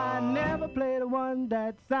 I never played the one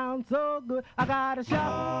that sounds so good. I got a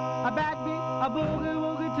shot, a backbeat, a boogie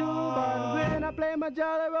woogie too. But when I play my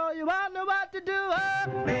jolly roll, you won't know what to do.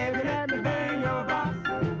 Oh, baby, let me bang your box.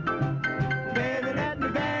 Baby, let me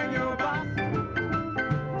bang your box.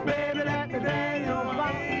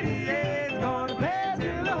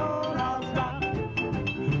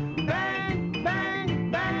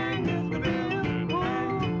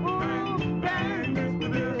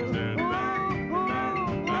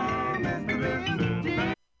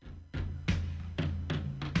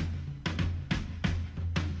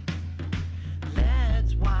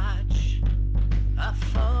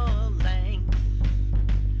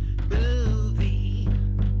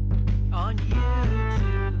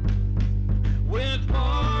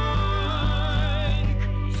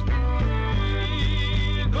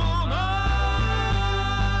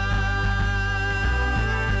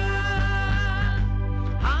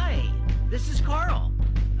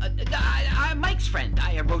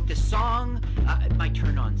 my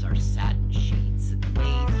turn-ons are satin sheets and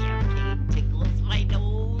wave champagne tickles my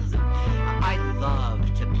nose. I love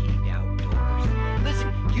to be outdoors.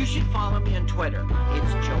 Listen, you should follow me on Twitter.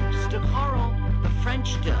 It's Jokes to Carl, the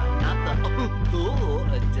French duh, not the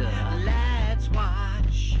duh. Let's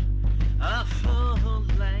watch a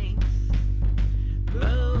full-length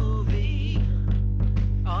movie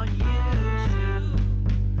on YouTube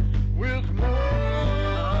with Mike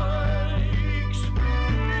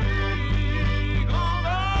Spiegelman.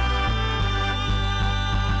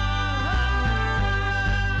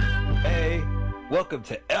 Hey, welcome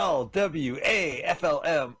to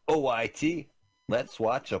LWAFLMOYT. Let's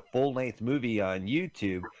watch a full-length movie on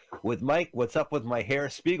YouTube with Mike, What's Up With My Hair,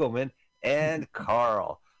 Spiegelman, and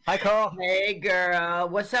Carl. Hi, Carl. Hey, girl.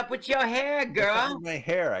 What's up with your hair, girl? What's up with my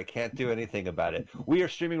hair? I can't do anything about it. We are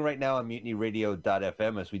streaming right now on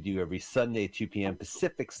MutinyRadio.fm as we do every Sunday, 2 p.m.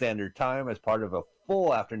 Pacific Standard Time as part of a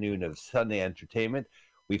full afternoon of Sunday entertainment.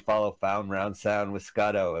 We follow Found Round Sound with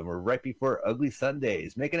Scotto, and we're right before Ugly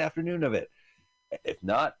Sundays. Make an afternoon of it. If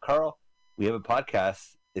not, Carl, we have a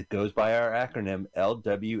podcast. It goes by our acronym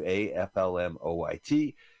LWAFLMOYT.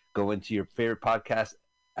 Go into your favorite podcast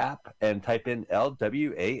app and type in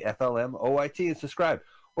LWAFLMOYT and subscribe.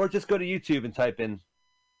 Or just go to YouTube and type in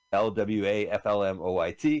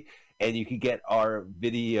LWAFLMOYT and you can get our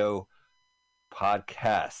video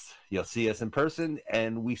podcasts. You'll see us in person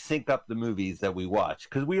and we sync up the movies that we watch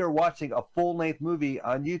because we are watching a full-length movie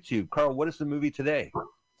on YouTube. Carl, what is the movie today?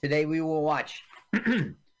 Today we will watch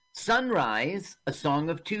Sunrise, A Song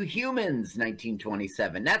of Two Humans,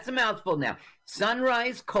 1927. That's a mouthful now.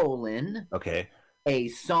 Sunrise, okay, a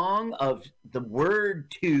song of the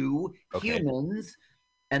word two humans,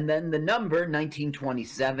 and then the number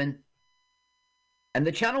 1927. And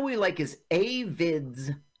the channel we like is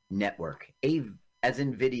AVIDS Network. A as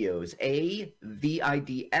in videos.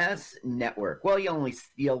 AVIDS Network. Well, you'll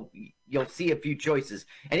see a few choices.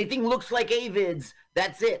 Anything looks like AVIDS,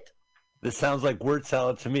 that's it. This sounds like word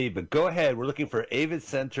salad to me, but go ahead. We're looking for Avid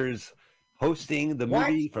Centers hosting the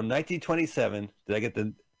movie from 1927. Did I get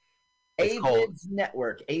the... Avid's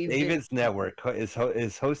Network. Avid's Network is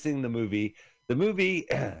hosting the movie. The movie,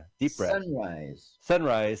 deep breath.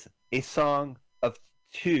 Sunrise, a song of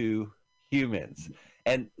two humans.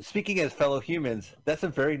 And speaking as fellow humans, that's a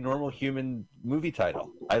very normal human movie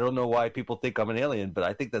title. I don't know why people think I'm an alien, but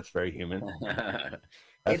I think that's very human.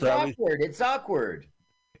 It's awkward. It's awkward.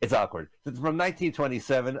 It's awkward. It's from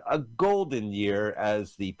 1927, a golden year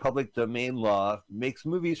as the public domain law makes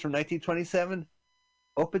movies from 1927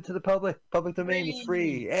 open to the public. Public domain is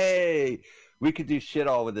free. Hey, we could do shit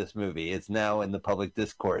all with this movie. It's now in the public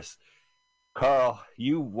discourse. Carl,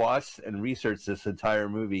 you watched and researched this entire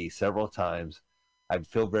movie several times. I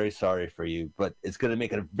feel very sorry for you, but it's going to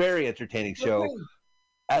make it a very entertaining show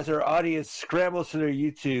as our audience scrambles to their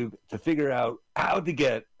YouTube to figure out how to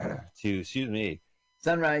get to,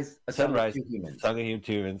 Sunrise, Song of Two Humans,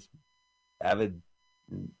 Avid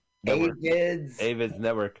Network. Avid's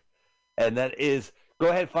Network. And that is, go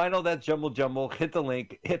ahead, find all that jumble, hit the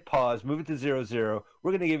link, hit pause, move it to 00.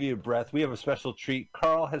 We're going to give you a breath. We have a special treat.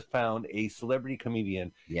 Carl has found a celebrity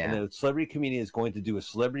comedian. Yeah. And the celebrity comedian is going to do a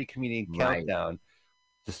celebrity comedian countdown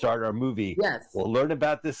to start our movie. Yes. We'll learn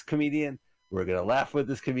about this comedian. We're going to laugh with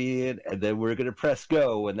this comedian. And then we're going to press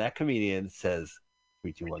go when that comedian says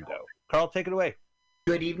 3, 2, 1, go. Carl, take it away.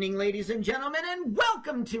 Good evening, ladies and gentlemen, and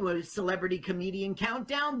welcome to a Celebrity Comedian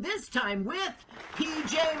Countdown, this time with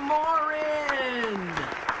PJ Morin.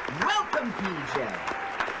 Welcome, PJ.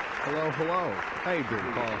 Hello. How you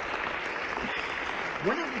doing, Paul?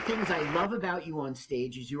 One of the things I love about you on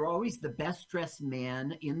stage is you're always the best-dressed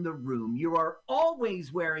man in the room. You are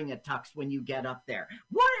always wearing a tux when you get up there.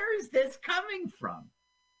 Where is this coming from?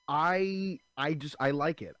 I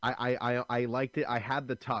like it. I liked it. I had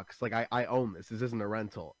the tux. Like I own this. This isn't a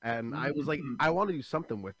rental. And I was like, I want to do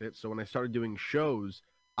something with it. So when I started doing shows,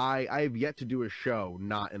 I have yet to do a show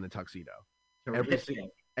not in a tuxedo.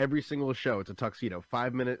 Every single show, it's a tuxedo.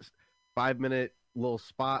 5 minute little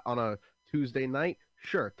spot on a Tuesday night,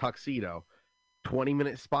 sure, tuxedo.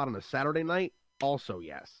 20-minute spot on a Saturday night, also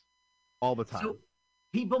yes, all the time. So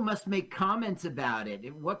people must make comments about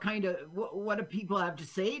it. What do people have to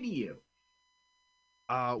say to you?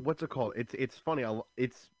 What's it called? It's funny.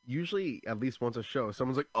 It's usually at least once a show.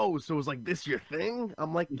 Someone's like, "Oh, so is like this your thing?"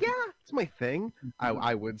 I'm like, "Yeah, it's my thing."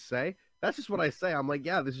 I would say that's just what I say. I'm like,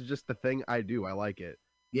 "Yeah, this is just the thing I do. I like it."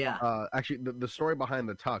 Yeah. Actually, the story behind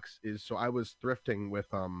the tux is so I was thrifting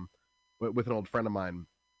with an old friend of mine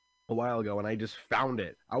a while ago, and I just found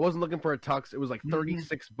it. I wasn't looking for a tux. It was like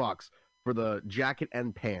 $36 for the jacket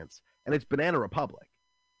and pants, and it's Banana Republic.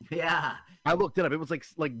 Yeah. I looked it up. It was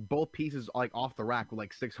like both pieces like off the rack were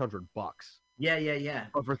like $600. Yeah.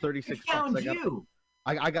 But for 36 It found bucks, you.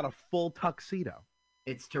 I got a full tuxedo.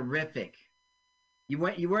 It's terrific. You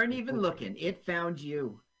weren't even looking. It found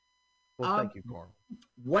you. Well, thank you, Carl.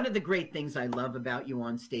 One of the great things I love about you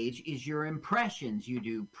on stage is your impressions. You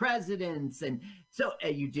do presidents, and so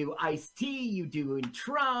you do Ice-T, you do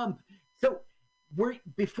Trump. So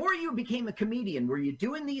before you became a comedian, were you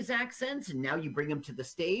doing these accents and now you bring them to the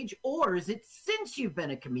stage? Or is it since you've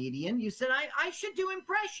been a comedian, you said, I should do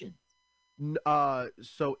impressions?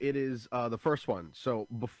 So it is the first one. So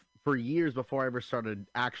for years before I ever started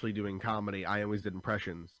actually doing comedy, I always did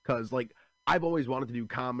impressions because like I've always wanted to do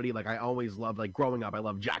comedy. Like I always loved, like growing up, I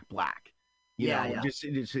loved Jack Black. You know, just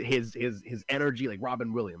his energy, like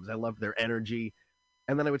Robin Williams. I loved their energy.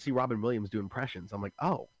 And then I would see Robin Williams do impressions. I'm like,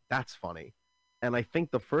 oh, that's funny. And I think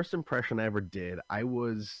the first impression I ever did,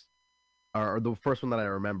 or the first one that I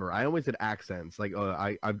remember, I always did accents. Like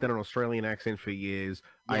I've done an Australian accent for years.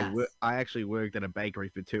 Yes. I actually worked at a bakery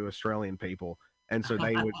for 2 Australian people, and so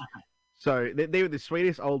they would. So they were the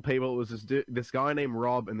sweetest old people. It was this guy named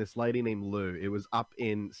Rob and this lady named Lou. It was up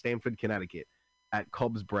in Stamford, Connecticut, at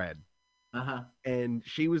Cobb's Bread. And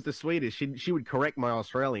she was the sweetest. She would correct my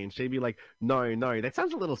Australian. She'd be like, "No, that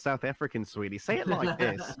sounds a little South African, sweetie. Say it like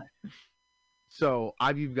this." So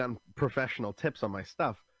I've even gotten professional tips on my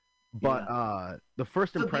stuff. But the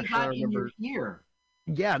first impression I remember. In your ear.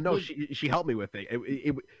 Yeah, no, she helped me with it.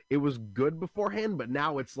 It was good beforehand, but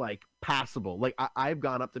now it's like passable. Like I've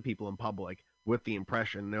gone up to people in public with the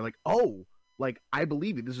impression, and they're like, "Oh, like I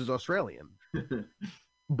believe you. This is Australian."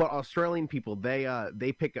 But Australian people, they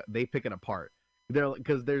pick it apart. They're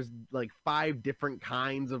because there's like 5 different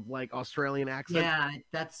kinds of like Australian accents. Yeah,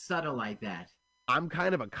 that's subtle like that. I'm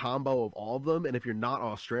kind of a combo of all of them, and if you're not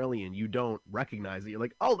Australian, you don't recognize it. You're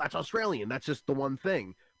like, "Oh, that's Australian. That's just the one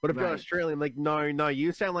thing." But if you're Australian, like, no,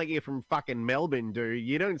 you sound like you're from fucking Melbourne, dude.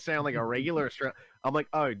 You don't sound like a regular Australian. I'm like,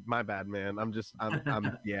 oh, my bad, man. I'm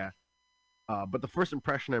yeah. But the first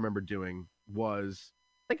impression I remember doing was,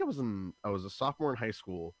 I think I was a sophomore in high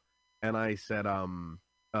school, and I said,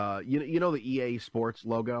 you know the EA Sports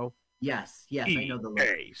logo? Yes, I know the logo.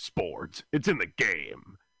 EA Sports, it's in the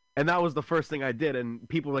game. And that was the first thing I did, and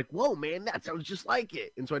people were like, whoa, man, that sounds just like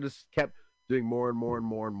it. And so I just kept doing more and more and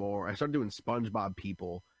more and more. I started doing SpongeBob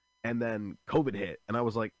people, and then COVID hit, and I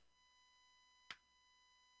was like,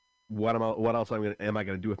 what else am I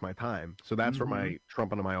going to do with my time? So that's where my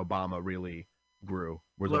Trump and my Obama really grew.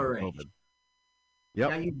 Was over COVID. Yep.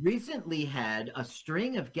 Now, you recently had a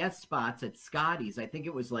string of guest spots at Scotty's. I think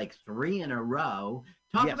it was like 3 in a row.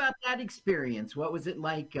 Talk about that experience. What was it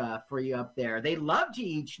like for you up there? They loved you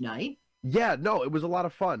each night. Yeah, no, it was a lot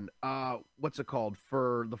of fun. What's it called?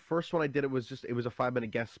 For the first one I did, it was a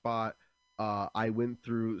 5-minute guest spot. I went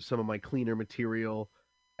through some of my cleaner material,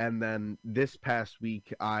 and then this past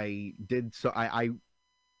week I did I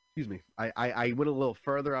went a little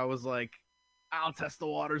further. I was like, I'll test the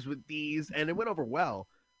waters with these, and it went over well.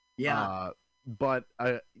 Yeah. But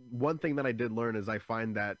one thing that I did learn is I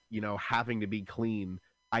find that, having to be clean,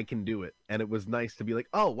 I can do it. And it was nice to be like,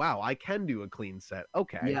 oh, wow, I can do a clean set.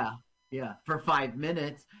 Okay. Yeah. For 5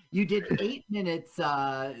 minutes. You did 8 minutes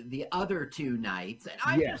the other 2 nights.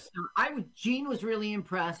 And Gene was really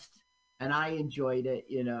impressed, and I enjoyed it,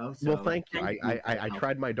 So well, thank you. I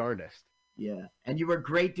tried my darndest. Yeah. And you were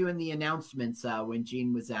great doing the announcements when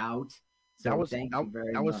Gene was out. So that was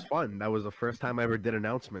much. fun. That was the first time I ever did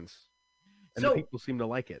announcements. And the people seem to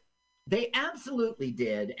like it. They absolutely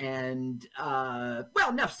did. And, well,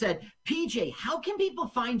 enough said. PJ, how can people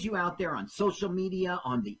find you out there on social media,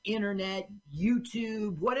 on the internet,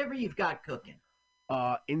 YouTube, whatever you've got cooking?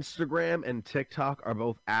 Instagram and TikTok are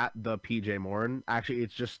both at the PJ Morin. Actually,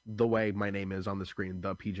 it's just the way my name is on the screen,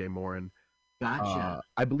 the PJ Morin. Gotcha.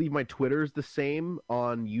 I believe my Twitter is the same.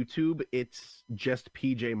 On YouTube, it's just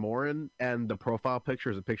PJ Morin, and the profile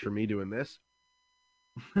picture is a picture of me doing this.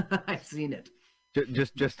 I've seen it.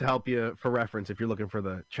 Just to help you for reference, if you're looking for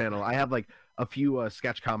the channel, I have like a few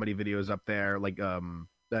sketch comedy videos up there. Like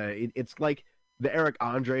it's like the Eric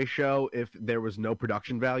Andre show if there was no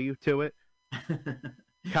production value to it.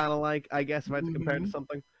 Kind of like, I guess, if I had to compare it to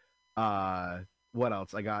something. What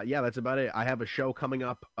else I got? Yeah, that's about it. I have a show coming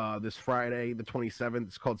up this Friday, the 27th.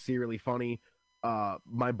 It's called Serially Funny.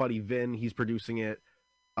 My buddy Vin, he's producing it.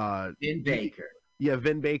 Vin Baker. Yeah,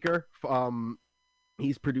 Vin Baker.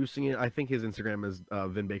 He's producing it. I think his Instagram is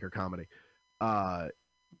Vin Baker Comedy.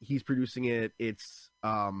 He's producing it. It's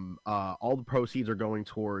all the proceeds are going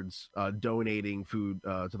towards donating food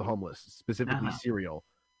to the homeless, specifically cereal.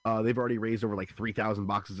 They've already raised over like 3,000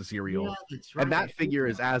 boxes of cereal. Yeah, that's right. And that figure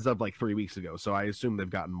is as of like 3 weeks ago, so I assume they've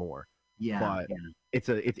gotten more. Yeah, but yeah.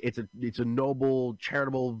 it's a noble,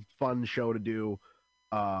 charitable, fun show to do.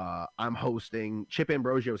 I'm hosting. Chip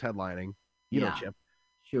Ambrosio's headlining. You know Chip.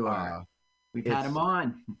 Sure. We've had him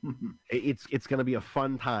on. it's going to be a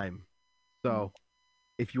fun time. So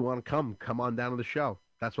if you want to come on down to the show.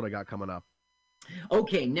 That's what I got coming up.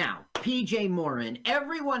 Okay, now, PJ Morin,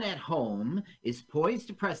 everyone at home is poised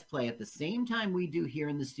to press play at the same time we do here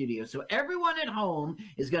in the studio. So everyone at home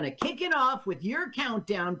is going to kick it off with your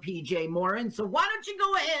countdown, PJ Morin. So why don't you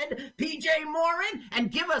go ahead, PJ Morin,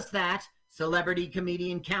 and give us that celebrity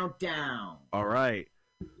comedian countdown. All right.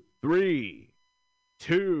 3,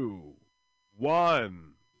 2,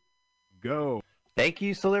 1, go. Thank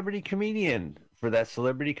you, celebrity comedian, for that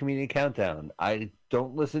celebrity comedian countdown. I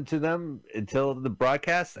don't listen to them until the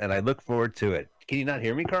broadcast, and I look forward to it. Can you not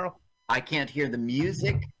hear me, Carl? I can't hear the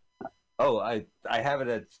music. Oh, I have it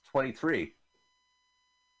at 23.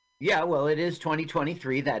 Yeah, well, it is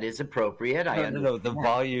 2023. That is appropriate. No, the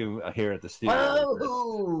volume here at the studio.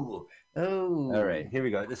 Oh. All right, here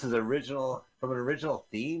we go. This is original from an original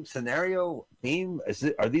scenario theme.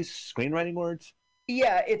 Are these screenwriting words?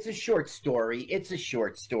 Yeah, it's a short story.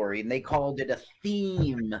 And they called it a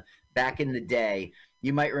theme back in the day.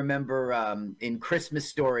 You might remember in Christmas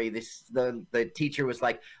Story, the teacher was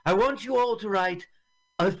like, "I want you all to write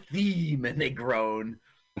a theme," and they groan.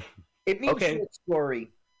 It means short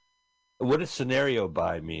story. What does scenario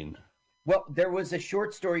by mean? Well, there was a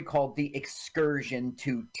short story called The Excursion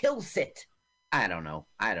to Tilsit. I don't know.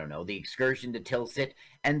 The Excursion to Tilsit.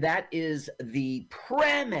 And that is the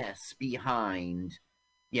premise behind,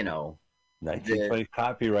 1920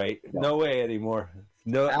 copyright. No way anymore.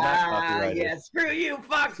 No, not copyrighted. Yeah, screw you,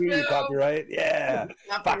 Fox Screw you, copyright. Yeah.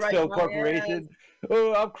 Fox Film Corporation.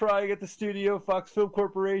 Oh, I'm crying at the studio, Fox Film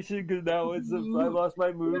Corporation, because now I lost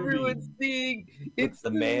my movie. Everyone's seeing it's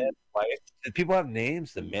the man. Do people have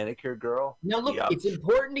names? The manicure girl. Now look, it's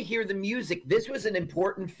important to hear the music. This was an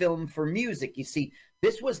important film for music. You see,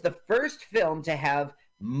 this was the first film to have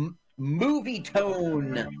movie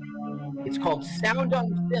tone. It's called sound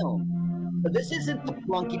on film. So this isn't the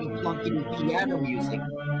plunkety piano music.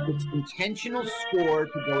 It's intentional score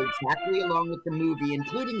to go exactly along with the movie,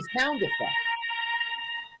 including sound effects.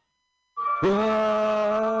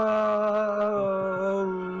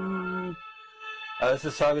 It's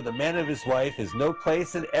a song of The Man of His Wife is no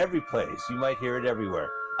place in every place. You might hear it everywhere.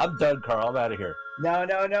 I'm done, Carl. I'm out of here.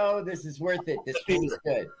 No. This is worth it. This feels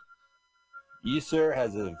good. You, sir,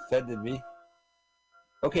 has offended me.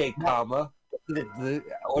 Okay, comma.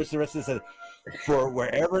 What's the rest of the sentence? For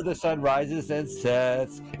wherever the sun rises and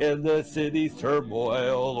sets, in the city's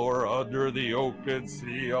turmoil or under the open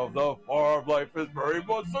sea of the farm, life is very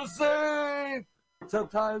much the same.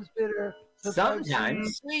 Sometimes bitter,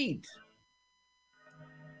 sometimes sweet.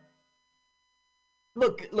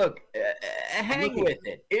 Look, hang with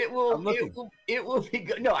it. It will be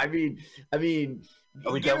good. No, I mean, are we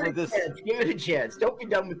done with this? Give it a chance. Don't be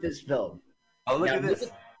done with this film. Oh, look at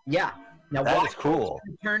this. Yeah. Now, that is cool.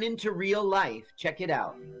 Turn into real life. Check it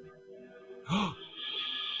out.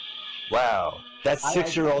 Wow, that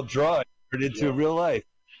 6-year-old drawing turned into real life.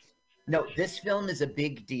 No, this film is a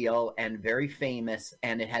big deal and very famous,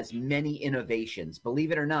 and it has many innovations.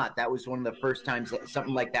 Believe it or not, that was one of the first times that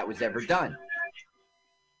something like that was ever done.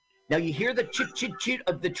 Now, you hear the chit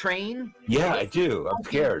of the train? Yeah, I do. I'm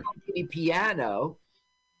scared. Piano.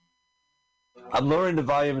 I'm lowering the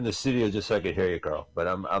volume in the studio just so I can hear you, Carl. But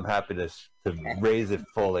I'm happy to raise it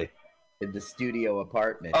fully. In the studio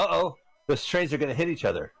apartment. Uh-oh. Those trains are going to hit each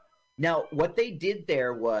other. Now, what they did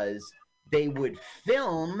there was they would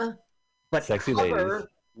film, but sexy cover ladies.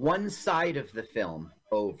 One side of the film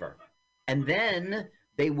over. And then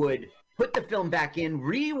they would put the film back in,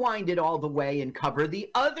 rewind it all the way, and cover the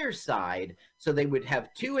other side. So they would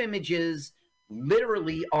have two images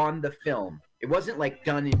literally on the film. It wasn't like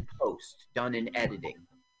done in post, done in editing.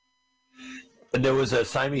 And there was a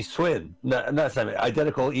Siamese twin, not Siamese,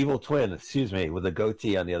 identical evil twin, with a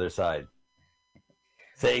goatee on the other side,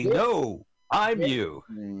 saying, "No, I'm you."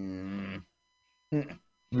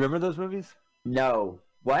 Remember those movies? No.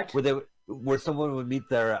 What? Where someone would meet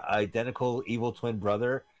their identical evil twin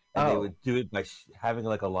brother, and they would do it by having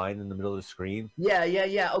like a line in the middle of the screen. Yeah.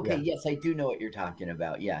 Okay, yes, I do know what you're talking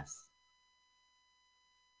about. Yes.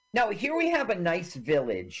 Now, here we have a nice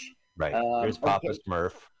village. Right. Here's Papa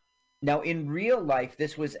Smurf. Now, in real life,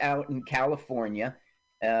 this was out in California,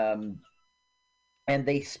 and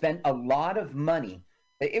they spent a lot of money.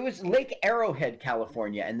 It was Lake Arrowhead,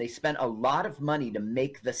 California, and they spent a lot of money to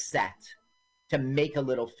make the set, to make a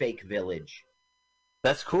little fake village.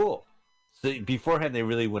 That's cool. So beforehand, they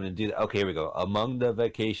really wouldn't do that. Okay, here we go. Among the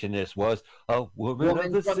vacationists was a woman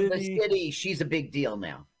of the from city. the city. She's a big deal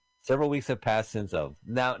now. Several weeks have passed since of.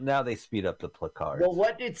 Now they speed up the placards. Well,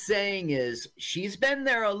 what it's saying is she's been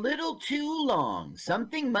there a little too long.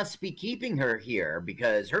 Something must be keeping her here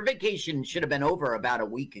because her vacation should have been over about a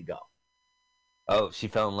week ago. Oh, she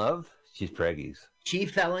fell in love? She's preggies. She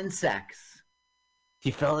fell in sex.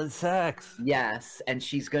 She fell in sex. Yes, and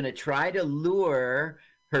she's going to try to lure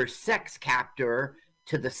her sex captor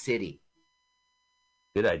to the city.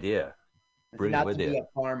 Good idea. Bring Not it with to be you. a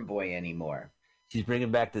farm boy anymore. She's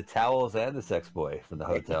bringing back the towels and the sex boy from the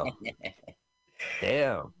hotel.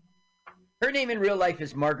 Damn. Her name in real life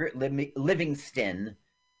is Margaret Livingston,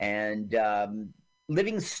 and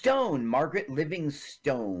Livingstone, Margaret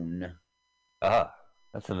Livingstone.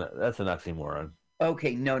 That's an oxymoron.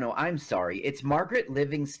 Okay, no, I'm sorry. It's Margaret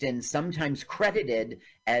Livingston, sometimes credited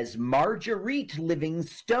as Marguerite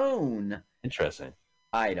Livingstone. Interesting.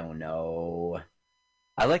 I don't know.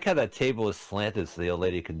 I like how that table is slanted so the old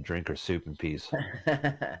lady can drink her soup in peace.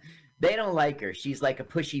 They don't like her. She's like a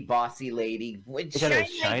pushy, bossy lady. With They got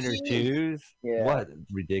those shiner shoes. Yeah. What?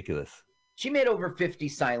 Ridiculous. She made over 50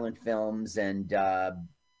 silent films, and I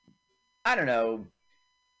don't know.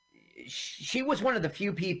 She was one of the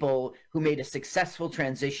few people who made a successful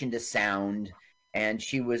transition to sound, and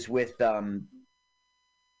she was with a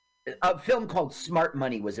film called Smart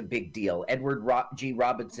Money was a big deal. Edward G.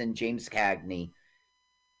 Robinson, James Cagney.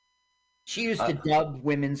 She used to dub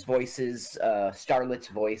women's voices, starlets'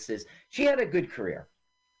 voices. She had a good career.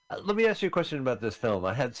 Let me ask you a question about this film.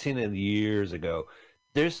 I had seen it years ago.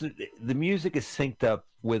 The music is synced up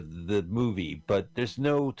with the movie, but there's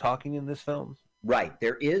no talking in this film? Right.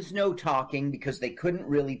 There is no talking because they couldn't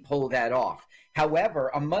really pull that off.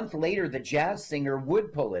 However, a month later, the jazz singer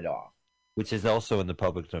would pull it off. Which is also in the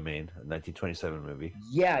public domain, a 1927 movie.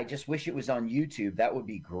 Yeah, I just wish it was on YouTube. That would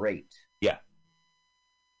be great. Yeah.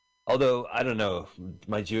 Although, I don't know,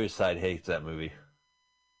 my Jewish side hates that movie.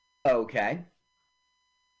 Okay.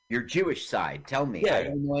 Your Jewish side, tell me. Yeah. I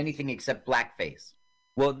don't know anything except blackface.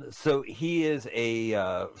 Well, so he is a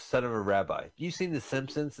son of a rabbi. You've seen The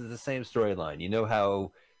Simpsons? It's the same storyline. You know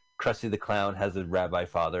how Krusty the Clown has a rabbi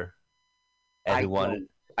father? And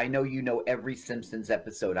I know you know every Simpsons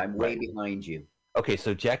episode. I'm way behind you. Okay,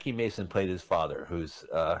 so Jackie Mason played his father, who's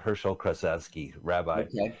Herschel Krasinski, rabbi,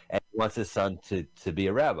 Okay. and he wants his son to be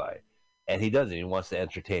a rabbi, and he doesn't. He wants to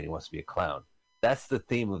entertain. He wants to be a clown. That's the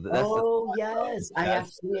theme of the. Yes.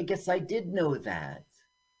 I guess I did know that.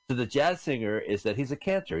 So the jazz singer is that he's a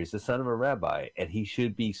cantor. He's the son of a rabbi, and he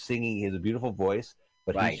should be singing. He has a beautiful voice,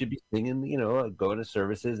 but he should be singing. Going to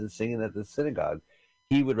services and singing at the synagogue.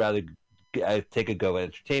 He would rather take a go at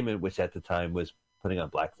entertainment, which at the time was putting on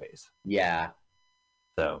blackface. Yeah.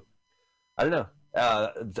 So, I don't know.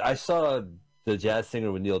 I saw the jazz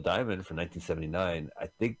singer with Neil Diamond from 1979. I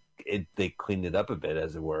think they cleaned it up a bit,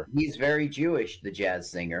 as it were. He's very Jewish, the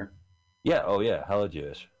jazz singer. Yeah. Oh, yeah. Hella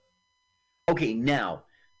Jewish. Okay, now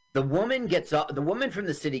the woman from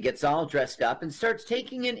the city gets all dressed up and starts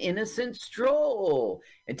taking an innocent stroll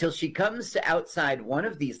until she comes to outside one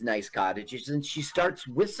of these nice cottages and she starts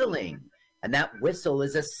whistling, and that whistle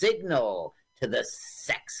is a signal to the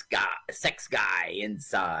sex guy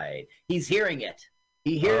inside. He's hearing it.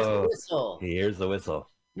 He hears the whistle. He hears the whistle.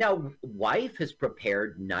 Now, wife has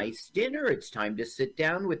prepared nice dinner. It's time to sit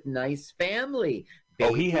down with nice family.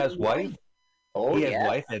 Oh, he has wife? Oh, he yes. has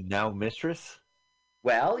wife and now mistress?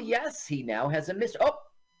 Well, yes, he now has a mistress. Oh,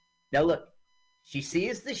 now look. She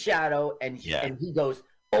sees the shadow, and he goes,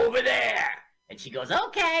 over there. And she goes,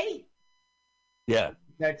 okay. Yeah.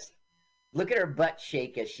 Look at her butt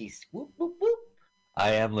shake as she whoop, whoop, whoop.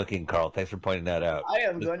 I am looking, Carl. Thanks for pointing that out. I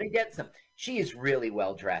am going to get some. She is really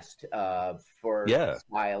well dressed for the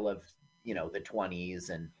style of the 20s,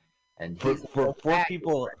 and for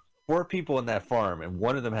four people in that farm, and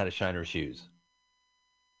one of them had to shine her shoes.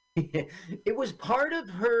 It was part of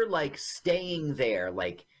her staying there.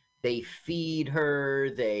 Like they feed her.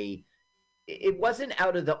 It wasn't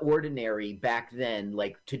out of the ordinary back then.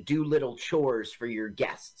 Like to do little chores for your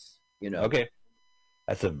guests. Okay,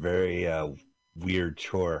 that's a very weird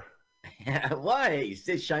chore. Why? You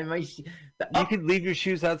said shine my shoes. You can leave your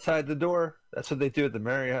shoes outside the door. That's what they do at the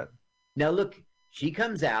Marriott. Now look, she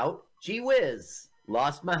comes out. Gee whiz,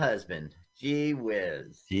 lost my husband. Gee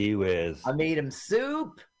whiz. Gee whiz. I made him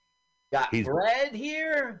soup. Got bread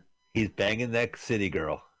here. He's banging that city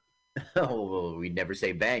girl. Oh, well, we'd never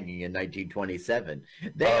say banging in 1927.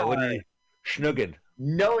 They are schnugging,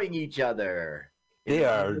 knowing each other. They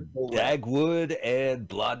are Dagwood and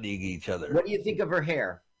blonding each other. What do you think of her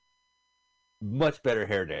hair? much better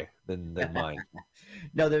hair day than mine.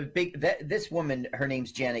 No, this woman, her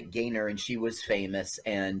name's Janet Gaynor, and she was famous,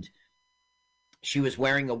 and she was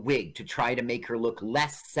wearing a wig to try to make her look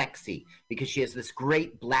less sexy because she has this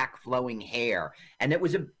great black flowing hair. And it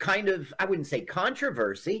was a kind of, I wouldn't say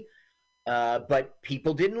controversy, but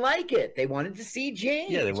people didn't like it. They wanted to see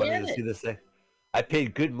Janet. Yeah, they wanted to see this thing. I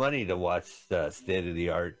paid good money to watch State of the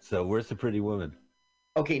Art, so where's the pretty woman?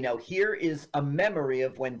 Okay, now here is a memory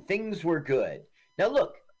of when things were good. Now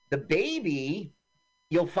look, the baby,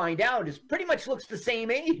 you'll find out, is pretty much looks the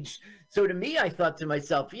same age. So to me, I thought to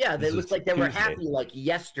myself, yeah, they looked like they were happy like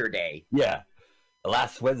yesterday. Yeah,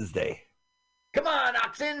 last Wednesday. Come on,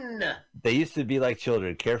 oxen! They used to be like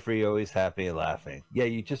children, carefree, always happy and laughing. Yeah,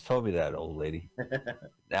 you just told me that, old lady.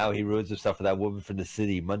 Now he ruins himself for that woman from the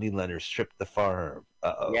city. Moneylender stripped the farm.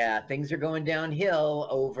 Uh-oh. Yeah, things are going downhill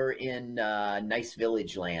over in Nice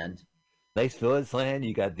Village Land. Nice Village Land?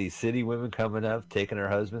 You got these city women coming up, taking their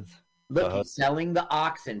husbands? Look, he's selling the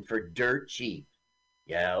oxen for dirt cheap.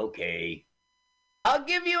 Yeah, okay. I'll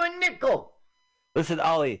give you a nickel. Listen,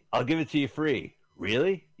 Ollie, I'll give it to you free.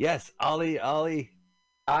 Really? Yes, Ollie.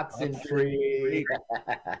 Oxen free.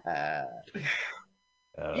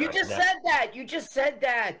 You just said that. You just said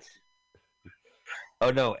that.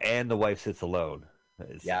 Oh, no, and the wife sits alone.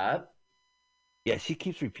 Yeah. Yeah, she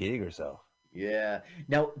keeps repeating herself. Yeah.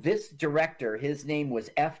 Now, this director, his name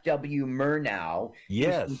was F.W. Murnau.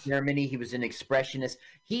 Yes. He's from Germany. He was an expressionist.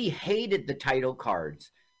 He hated the title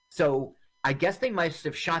cards. So I guess they must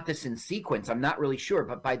have shot this in sequence. I'm not really sure.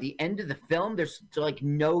 But by the end of the film, there's like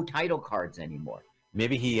no title cards anymore.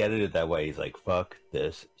 Maybe he edited it that way. He's like, fuck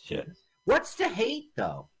this shit. What's to hate,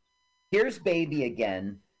 though? Here's Baby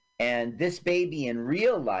again. And this baby in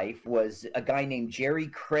real life was a guy named Jerry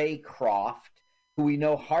Craycroft, who we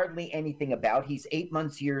know hardly anything about. He's 8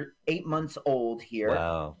 months old here.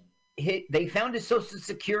 Wow. They found his Social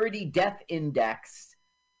Security death index.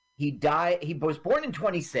 He was born in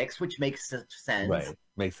 26, which makes sense. Right,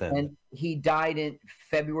 makes sense. And he died in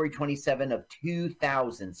February 27 of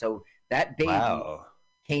 2000. So that baby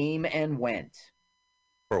came and went.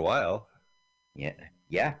 For a while.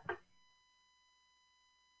 Yeah.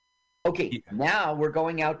 Okay, now we're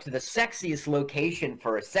going out to the sexiest location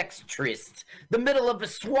for a sex tryst, the middle of a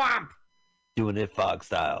swamp. Doing it foggy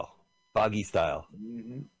style.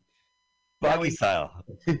 Mm-hmm. Foggy style.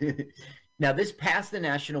 Now, this passed the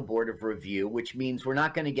National Board of Review, which means we're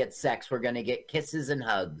not going to get sex. We're going to get kisses and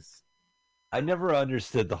hugs. I never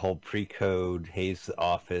understood the whole pre-code Hayes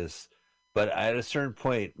office, but at a certain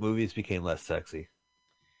point, movies became less sexy.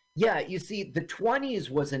 Yeah, you see, the 20s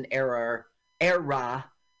was an era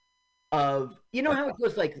of, you know how it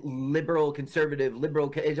goes like liberal, conservative,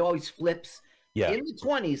 liberal, it always flips. Yeah. In the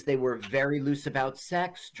 20s, they were very loose about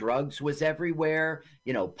sex. Drugs was everywhere,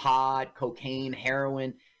 pot, cocaine,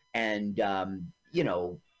 heroin. And,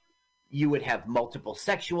 you would have multiple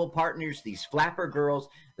sexual partners, these flapper girls.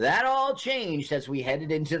 That all changed as we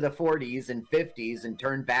headed into the 40s and 50s and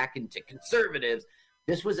turned back into conservatives.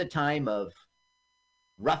 This was a time of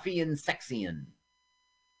ruffian sexian.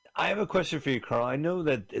 I have a question for you, Carl. I know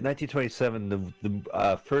that in 1927,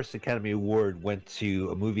 the first Academy Award went to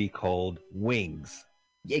a movie called Wings.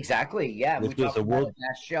 Exactly, yeah. Which was a world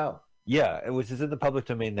last show. Yeah, which is in the public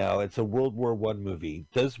domain now. It's a World War I movie.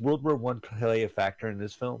 Does World War I play a factor in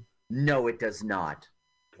this film? No, it does not.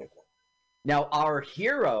 Now, our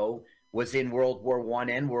hero was in World War I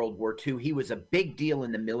and World War II. He was a big deal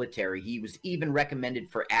in the military. He was even recommended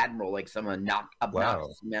for admiral like some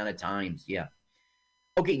obnoxious amount of times. Yeah.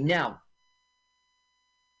 Okay, now,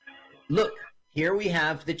 look, here we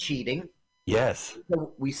have the cheating. Yes.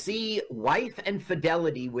 So we see wife and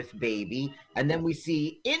fidelity with baby, and then we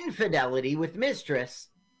see infidelity with mistress.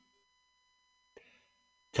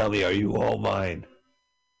 Tell me, are you all mine?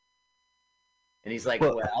 And he's like,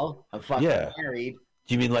 well, I'm fucking married.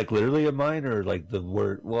 Do you mean like literally a mine or like the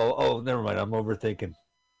word? Well, never mind. I'm overthinking.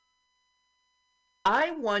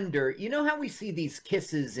 I wonder, you know how we see these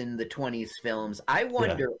kisses in the 20s films? I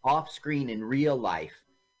wonder off screen in real life,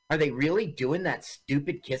 are they really doing that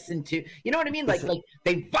stupid kissing too? You know what I mean? Like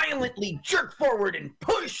they violently jerk forward and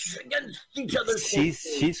push against each other's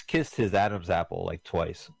faces. She's kissed his Adam's apple like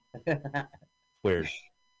twice. Weird.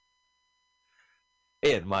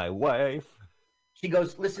 And my wife. She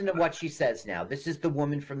goes, listen to what she says now. This is the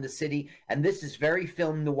woman from the city, and this is very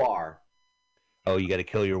film noir. Oh, you got to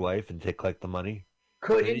kill your wife and collect the money?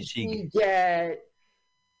 Couldn't she get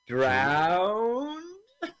drowned?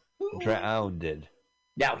 Drowned.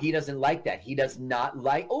 Now, he doesn't like that. He does not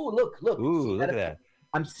like... Oh, look. Ooh, look at that.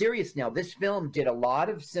 I'm serious now. This film did a lot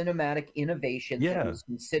of cinematic innovations. Yeah. It was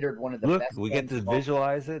considered one of the Look, best. we get to films of all-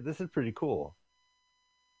 visualize it. This is pretty cool.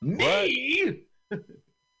 Me?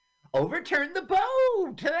 Overturn the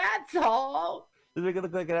boat. That's all. This is gonna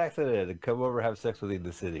look like an accident and come over and have sex with you in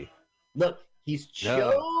the city. Look, he's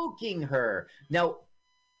choking her. Now,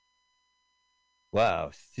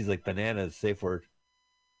 wow, she's like bananas. Safe word.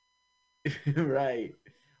 right.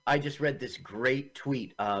 I just read this great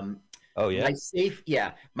tweet. Oh yeah.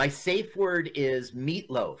 My safe word is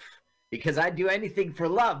meatloaf because I'd do anything for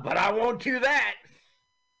love, but I won't do that.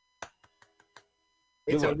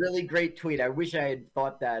 It's a really great tweet. I wish I had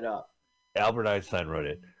thought that up. Albert Einstein wrote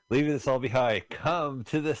it. Leaving this all behind, come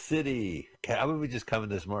to the city. How about we just come in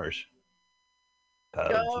this marsh? Come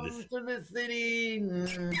to the city.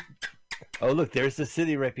 Oh, look, there's the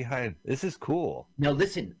city right behind. This is cool. Now,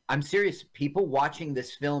 listen, I'm serious. People watching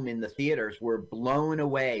this film in the theaters were blown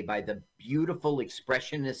away by the beautiful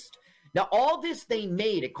expressionist. Now, all this they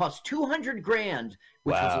made, it cost $200,000,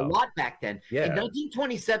 which was a lot back then. Yeah. In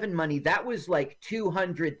 1927 money, that was like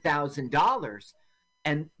 $200,000.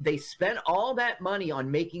 And they spent all that money on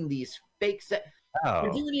making these fake set. Wow.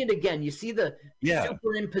 They're doing it again. You see the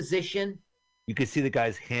superimposition? You could see the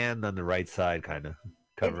guy's hand on the right side, kind of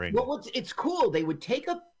covering. It's cool. They would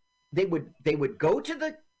they would go to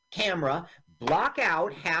the camera, block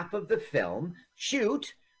out half of the film,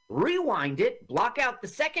 shoot, rewind it, block out the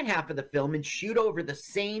second half of the film, and shoot over the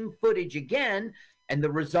same footage again, and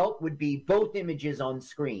the result would be both images on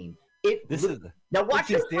screen. Now watch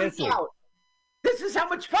it freak out. This is how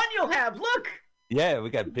much fun you'll have. Look. Yeah, we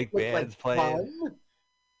got big bands playing. Fun.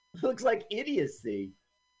 Looks like idiocy.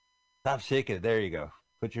 Stop shaking it. There you go.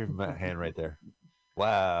 Put your hand right there.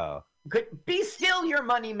 Wow. Be still, your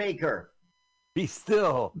moneymaker. Be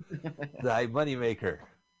still, thy moneymaker.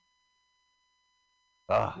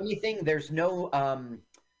 Funny thing, there's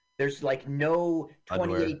like no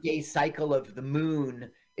 28-day cycle of the moon.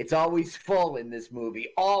 It's always full in this movie.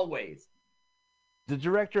 Always. The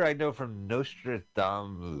director I know from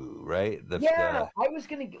Nostradamus, right? I was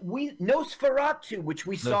gonna. Nosferatu, which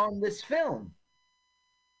we saw in this film.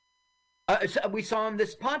 We saw in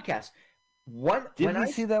this podcast. Did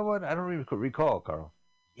we see that one? I don't even recall, Carl.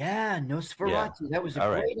 Yeah, Nosferatu. Yeah. That was a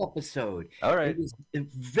great episode. All right. It was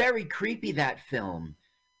very creepy, that film.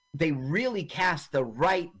 They really cast the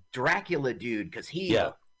right Dracula dude because he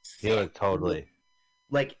looked totally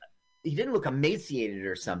like he didn't look emaciated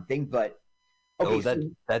or something, but. Okay,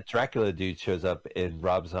 that Dracula dude shows up in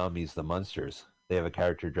Rob Zombie's The Munsters. They have a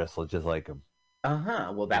character dressed just like him.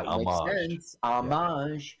 Well, that makes sense.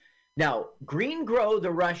 Homage. Yeah. Now, green grow, the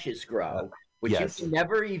rushes grow, which you can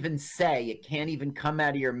never even say. It can't even come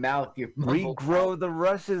out of your mouth. Green grow, the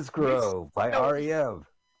rushes grow by R.E.M.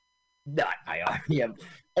 Not by R.E.M.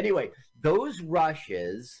 Anyway, those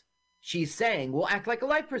rushes, she's saying, will act like a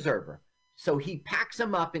life preserver. So he packs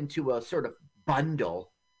them up into a sort of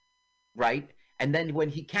bundle, right? And then when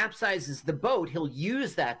he capsizes the boat, he'll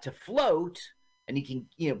use that to float, and he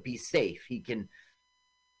can, be safe.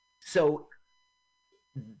 So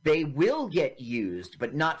they will get used,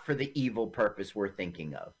 but not for the evil purpose we're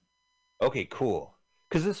thinking of. Okay, cool.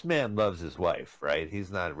 Because this man loves his wife, right? He's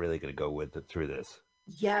not really going to go through this.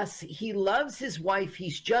 Yes, he loves his wife.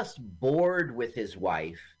 He's just bored with his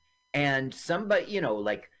wife. And somebody,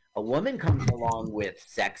 like a woman comes along with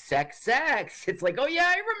sex. It's like, oh, yeah,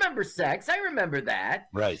 I remember sex. I remember that.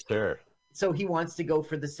 Right, sure. So he wants to go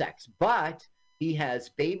for the sex. But he has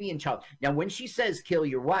baby and child. Now, when she says kill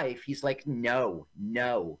your wife, he's like, no.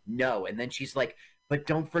 And then she's like, but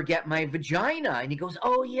don't forget my vagina. And he goes,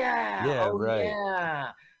 oh, yeah. Yeah, right. Yeah.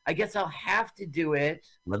 I guess I'll have to do it.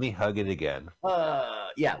 Let me hug it again.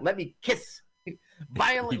 Let me kiss.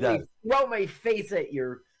 Violently throw my face at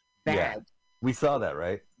your bag. Yeah. We saw that,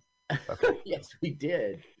 right? Okay. Yes, we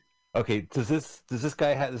did. Okay, does this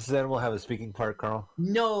animal have a speaking part, Carl?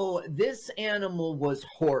 No, this animal was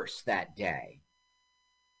hoarse that day,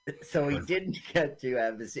 so he didn't get to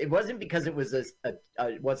have this. It wasn't because it was it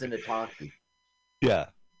wasn't a talkie. Yeah,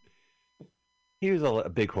 he was a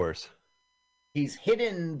big horse. He's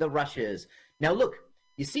hidden the rushes. Now look,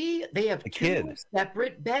 you see, they have two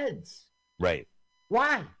separate beds. Right.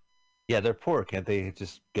 Why? Yeah, they're poor. Can't they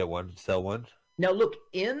just get one, sell one? Now, look,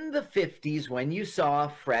 in the 50s, when you saw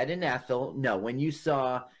Fred and Ethel, when you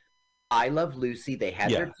saw I Love Lucy, they had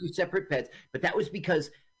their two separate beds. But that was because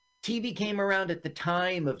TV came around at the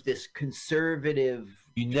time of this conservative...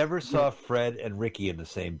 You never saw Fred and Ricky in the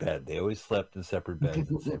same bed. They always slept in separate beds.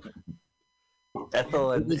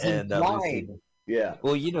 Ethel and Lucy. Yeah.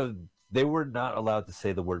 Well, they were not allowed to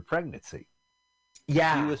say the word pregnancy.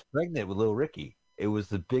 Yeah. She was pregnant with little Ricky. It was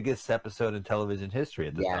the biggest episode in television history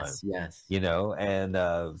at the time. Yes. You know, and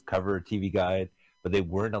cover TV guide, but they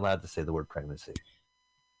weren't allowed to say the word pregnancy.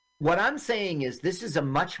 What I'm saying is this is a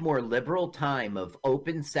much more liberal time of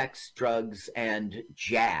open sex, drugs, and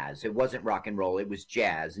jazz. It wasn't rock and roll, it was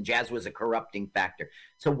jazz, and jazz was a corrupting factor.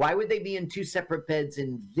 So why would they be in two separate beds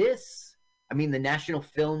in this? I mean, the National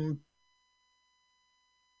Film...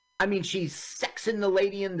 I mean, she's sexing the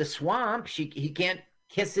lady in the swamp. He can't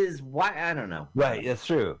kiss his wife. I don't know. Right, that's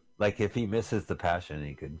true. Like, if he misses the passion,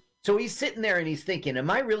 he could... So he's sitting there and he's thinking,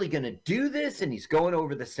 am I really going to do this? And he's going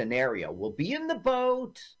over the scenario. We'll be in the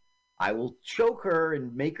boat. I will choke her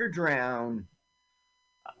and make her drown.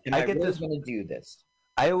 Am I really going to do this?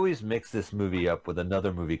 I always mix this movie up with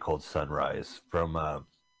another movie called Sunrise from,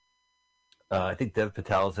 I think Dev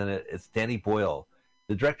Patel's in it. It's Danny Boyle.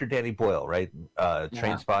 The director Danny Boyle, right?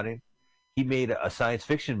 Trainspotting. He made a science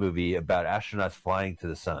fiction movie about astronauts flying to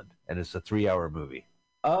the sun, and it's a 3-hour movie.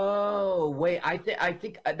 Oh, wait. I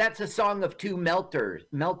think that's a song of two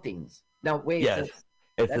meltings. No, wait. Yes.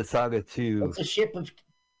 It's a song of two. It's a ship of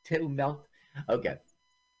two melt. Okay.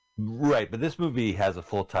 Right, but this movie has a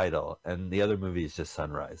full title, and the other movie is just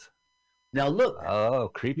Sunrise. Now look. Oh,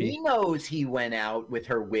 creepy. He knows he went out with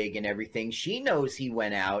her wig and everything. She knows he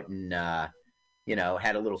went out and,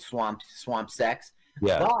 had a little swamp sex.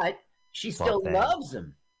 Yeah. But she still loves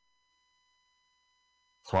him.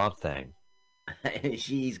 Swamp Thing.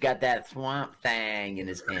 She's got that swamp thing in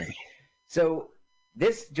his hand. So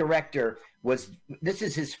this director this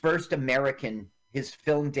is his first his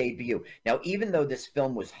film debut. Now, even though this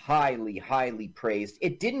film was highly, highly praised,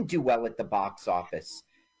 it didn't do well at the box office.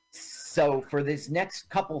 So for this next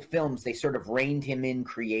couple films, they sort of reined him in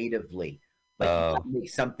creatively. Like, make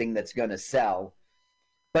something that's going to sell.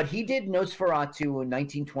 But he did Nosferatu in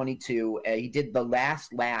 1922. He did The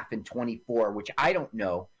Last Laugh in 24, which I don't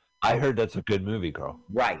know. I heard that's a good movie, girl.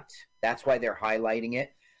 Right. That's why they're highlighting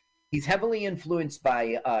it. He's heavily influenced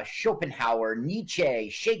by Schopenhauer, Nietzsche,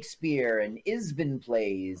 Shakespeare, and Ibsen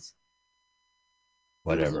plays.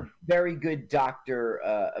 Whatever. Very good doctor,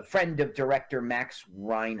 a friend of director Max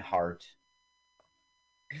Reinhardt.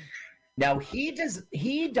 Now,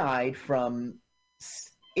 he died from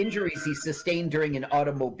injuries he sustained during an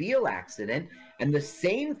automobile accident, and the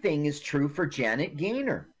same thing is true for Janet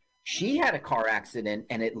Gaynor. She had a car accident,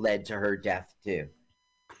 and it led to her death, too.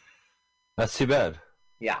 That's too bad.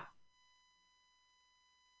 Yeah.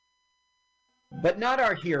 But not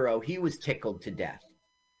our hero. He was tickled to death.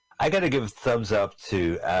 I got to give thumbs up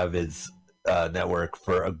to Avid's network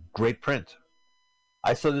for a great print.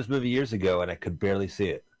 I saw this movie years ago, and I could barely see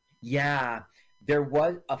it. Yeah. There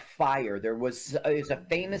was a fire. There was a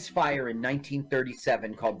famous fire in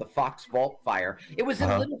 1937 called the Fox Vault Fire. It was in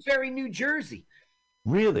Little Ferry, New Jersey.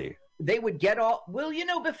 Really? They would get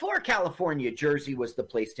before California, Jersey was the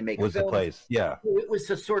place to make films. Was the place, yeah. It was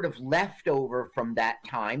a sort of leftover from that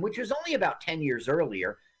time, which was only about 10 years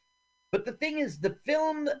earlier. But the thing is, the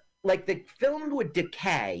film would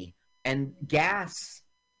decay, and gas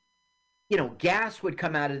would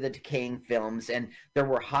come out of the decaying films, and there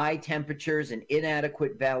were high temperatures and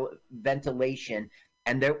inadequate ventilation,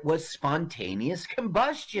 and there was spontaneous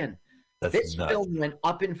combustion. This film went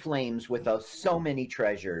up in flames with so many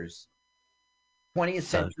treasures. 20th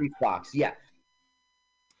Century Fox, yeah.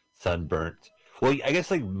 Sunburnt. Well, I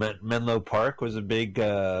guess like Menlo Park was a big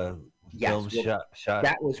film shot.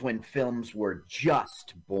 That was when films were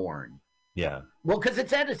just born. Yeah. Well, because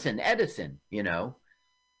it's Edison, you know.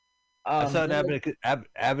 I saw Abbott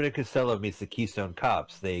and Costello meets the Keystone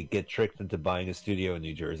Cops. They get tricked into buying a studio in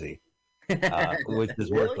New Jersey, which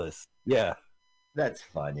is worthless. Yeah. That's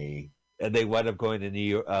funny. And they wind up going to New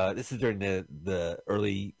York. This is during the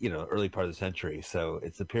early part of the century, so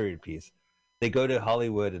it's a period piece. They go to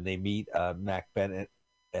Hollywood and they meet Mac Bennett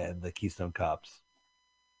and the Keystone Cops.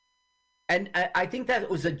 And I think that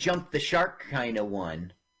was a jump the shark kind of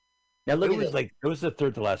one. Now look, it was the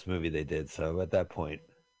third to last movie they did. So at that point,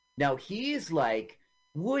 now he's like,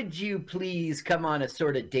 "Would you please come on a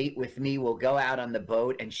sort of date with me? We'll go out on the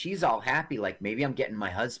boat." And she's all happy, like maybe I'm getting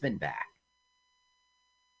my husband back.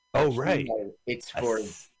 Oh, right. It's for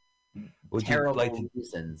terrible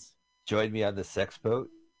reasons. Join me on the sex boat?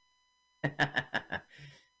 The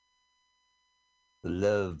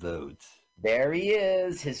Love Boat. There he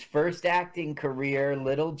is, his first acting career,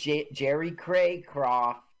 little Jerry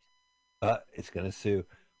Craycroft. It's going to sue.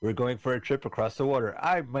 We're going for a trip across the water.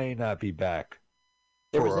 I may not be back.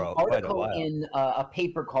 There was an article in a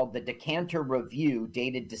paper called the Decanter Review,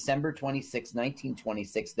 dated December 26,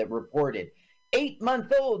 1926, that reported,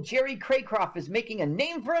 8-month-old Jerry Craycroft is making a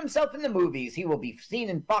name for himself in the movies. He will be seen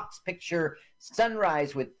in Fox picture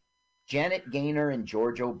Sunrise with Janet Gaynor and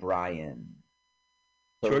George O'Brien.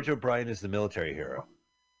 George O'Brien is the military hero.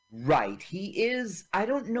 Right. He is. I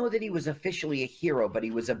don't know that he was officially a hero, but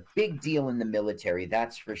he was a big deal in the military.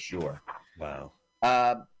 That's for sure. Wow.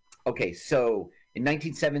 Okay, so in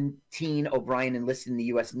 1917, O'Brien enlisted in the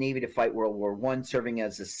U.S. Navy to fight World War I, serving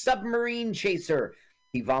as a submarine chaser.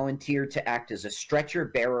 He volunteered to act as a stretcher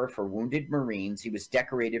bearer for wounded Marines. He was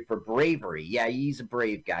decorated for bravery. Yeah, he's a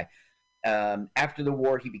brave guy. After the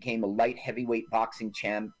war, he became a light heavyweight boxing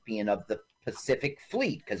champion of the Pacific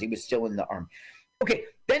Fleet because he was still in the Army. Okay,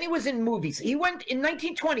 then he was in movies. He went in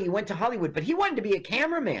 1920. He went to Hollywood, but he wanted to be a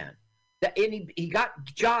cameraman. And he got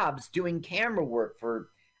jobs doing camera work for,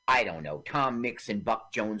 I don't know, Tom Mix and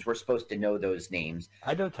Buck Jones. We're supposed to know those names.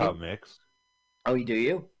 I know Tom Mix. Oh, do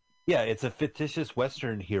you? Yeah, it's a fictitious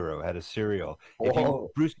Western hero. Had a serial.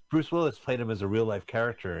 Oh. Bruce Willis played him as a real life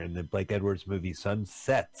character in the Blake Edwards movie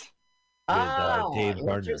Sunset with Dave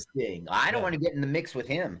Gardner. Interesting. I don't want to get in the mix with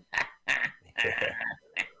him.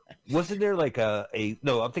 Wasn't there like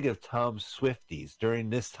no, I'm thinking of Tom Swifties.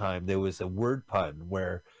 During this time, there was a word pun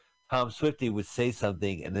where Tom Swifty would say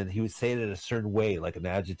something and then he would say it in a certain way, like an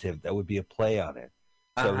adjective that would be a play on it.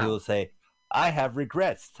 So he will say, I have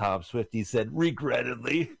regrets. Tom Swifty said,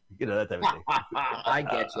 regrettably. You know, that type of thing. I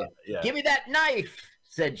get you. Yeah. Give me that knife,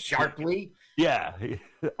 said sharply. Yeah.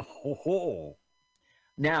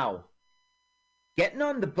 Now, getting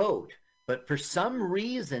on the boat, but for some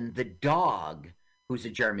reason, the dog, who's a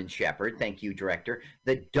German Shepherd, thank you, director,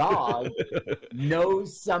 the dog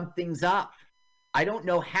knows something's up. I don't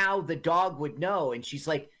know how the dog would know. And he's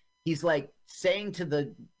like saying to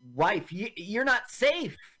the wife, you're not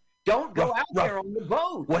safe. Don't go out there on the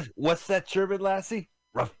boat. What's that, German lassie?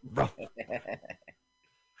 Rough.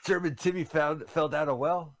 German Timmy fell down a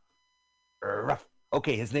well? Rough.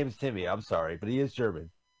 Okay, his name's Timmy. I'm sorry, but he is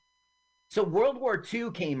German. So World War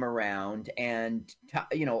II came around, and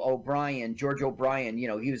George O'Brien,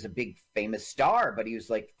 he was a big famous star, but he was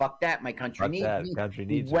like, "Fuck that, my country needs me." Country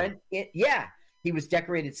needs me. Yeah, he was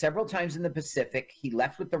decorated several times in the Pacific. He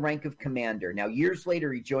left with the rank of commander. Now, years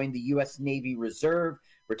later, he joined the U.S. Navy Reserve,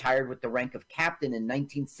 retired with the rank of captain in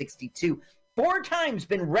 1962. 4 times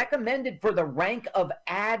been recommended for the rank of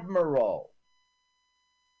admiral.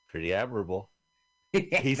 Pretty admirable.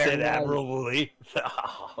 He said admirably.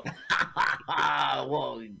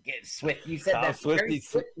 Well, get swift. You said that very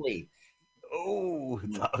swiftly. Oh,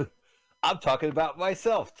 I'm talking about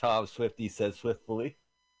myself, Tom Swifty said swiftly.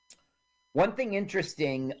 One thing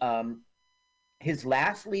interesting, his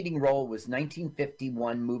last leading role was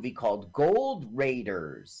 1951 movie called Gold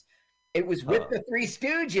Raiders. It was with the Three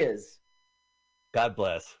Stooges. God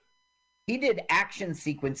bless. He did action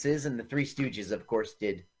sequences, and the Three Stooges, of course,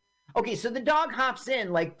 did. Okay, so the dog hops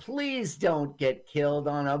in, like, please don't get killed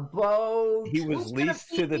on a boat. He was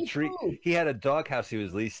leased to the tree. He had a doghouse he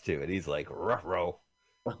was leased to, and he's like, ruh-roh.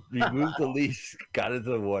 Removed the leash, got into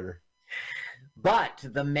the water. But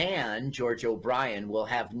the man, George O'Brien, will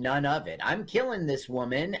have none of it. I'm killing this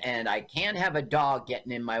woman, and I can't have a dog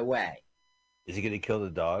getting in my way. Is he going to kill the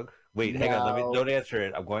dog? Wait, hang on. Don't answer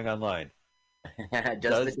it. I'm going online.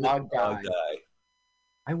 Does the dog die?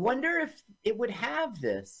 I wonder if it would have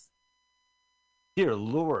this. Dear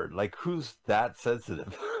Lord, like, who's that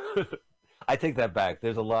sensitive? I take that back.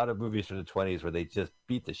 There's a lot of movies from the 20s where they just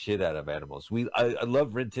beat the shit out of animals. I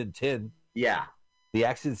love Rin Tin Tin. Yeah. The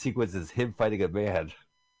action sequence is him fighting a man,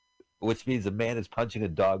 which means a man is punching a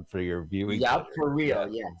dog for your viewing. Yeah, for real,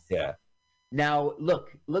 yes. Yeah. Now,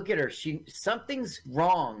 look at her. Something's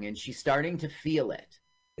wrong, and she's starting to feel it.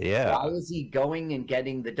 Yeah. Why is he going and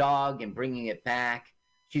getting the dog and bringing it back?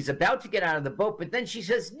 She's about to get out of the boat, but then she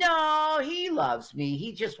says, no, he loves me.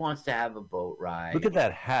 He just wants to have a boat ride. Look at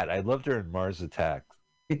that hat. I loved her in Mars Attacks.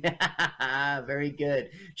 Very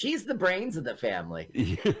good. She's the brains of the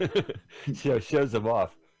family. Shows them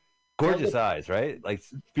off. Gorgeous eyes, right? Like,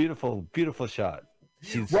 beautiful, beautiful shot.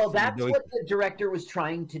 That's what the director was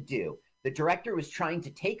trying to do. The director was trying to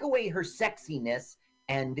take away her sexiness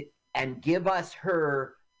and give us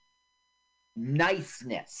her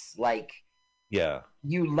niceness. Like, yeah,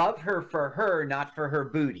 you love her for her, not for her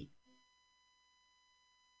booty.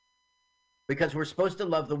 Because we're supposed to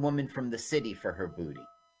love the woman from the city for her booty.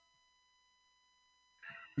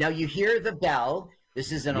 Now you hear the bell.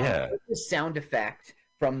 This is an sound effect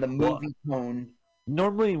from the movie tone.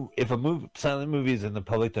 Normally, if a silent movie is in the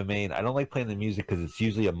public domain, I don't like playing the music because it's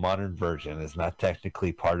usually a modern version. It's not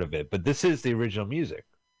technically part of it. But this is the original music.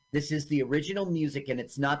 This is the original music, and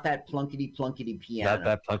it's not that plunkety piano. Not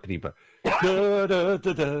that plunkety. Da, da,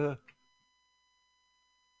 da, da.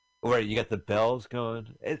 Where you got the bells going.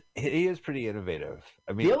 He is pretty innovative.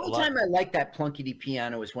 I mean, The only time I like that plunkety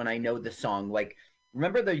piano is when I know the song. Like,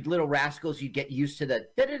 remember the Little Rascals? You get used to the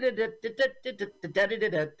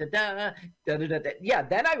yeah.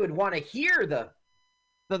 Then I would want to hear the.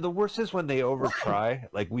 No, the worst is when they over try.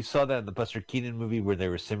 Like we saw that in the Buster Keaton movie where they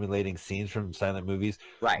were simulating scenes from silent movies,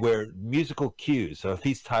 right? Where musical cues. So if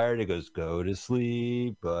he's tired, it goes "Go to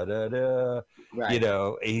sleep," right. You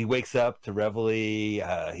know, he wakes up to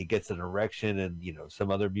reveille. He gets an erection, and some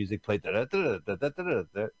other music played.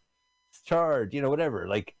 Charge, whatever.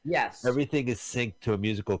 Like yes, everything is synced to a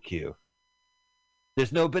musical cue.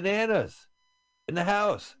 There's no bananas in the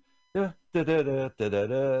house. Oh,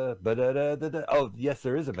 yes,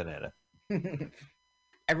 there is a banana.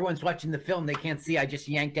 Everyone's watching the film. They can't see. I just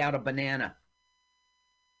yanked out a banana.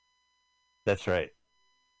 That's right.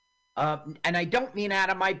 And I don't mean out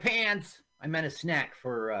of my pants. I meant a snack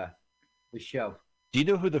for the show. Do you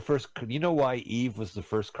know who the first? You know why Eve was the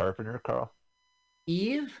first carpenter, Carl?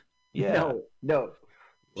 Eve? Yeah. No.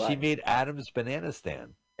 She made Adam's banana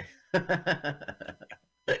stand.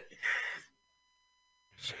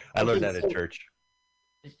 I learned that at church.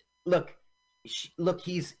 Look,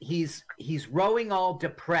 he's rowing all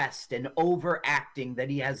depressed and overacting that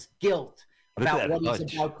he has guilt about what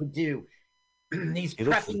he's about to do. He's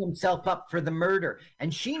prepping himself up for the murder,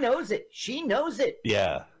 and she knows it. She knows it.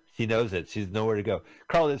 Yeah, she knows it. She's nowhere to go.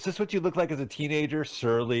 Carl, is this what you look like as a teenager?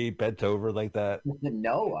 Surly, bent over like that?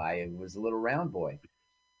 No, I was a little round boy.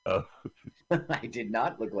 Oh. I did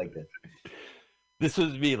not look like this. This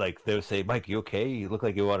was me. Like they would say, "Mike, you okay? You look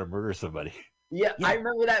like you want to murder somebody." Yeah, I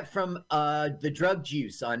remember that from the drug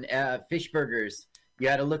juice on fish burgers. You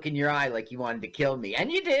had a look in your eye like you wanted to kill me,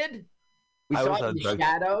 and you did. We saw it in the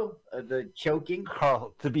shadow of the choking.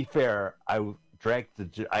 Carl, to be fair, I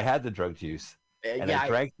had the drug juice, and I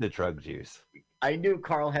drank the drug juice. I knew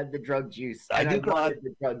Carl had the drug juice. I wanted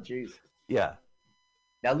the drug juice. Yeah.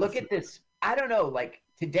 Now look at this. I don't know, like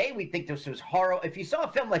today we think this was horrible. If you saw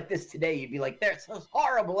a film like this today, you'd be like, "There's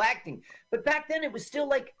horrible acting." But back then, it was still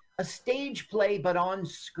like a stage play, but on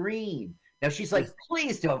screen. Now she's like,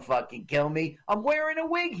 "Please don't fucking kill me. I'm wearing a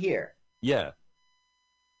wig here." Yeah.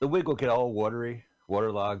 The wig will get all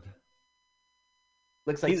waterlogged.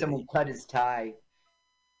 Looks like someone cut his tie.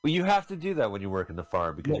 Well, you have to do that when you work in the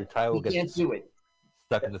farm because your tie will get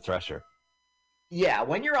stuck in the thresher. Yeah,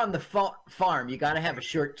 when you're on the farm, you got to have a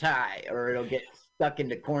short tie, or it'll get stuck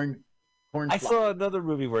into corn. I saw another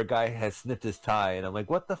movie where a guy has snipped his tie, and I'm like,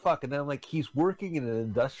 what the fuck? And then I'm like, he's working in an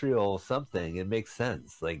industrial something. It makes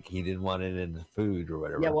sense. Like, he didn't want it in the food or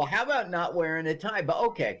whatever. Yeah, well, how about not wearing a tie? But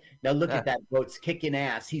okay, now look at that boat's kicking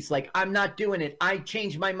ass. He's like, I'm not doing it. I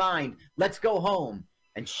changed my mind. Let's go home.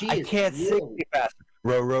 And I can't sing too fast.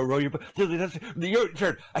 Row your boat. Your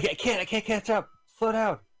turn. I can't catch up. Slow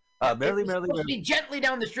down. Merrily. Be gently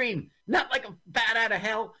down the stream, not like a bat out of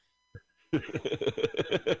hell.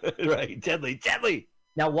 Right, gently.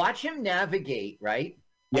 Now watch him navigate, right?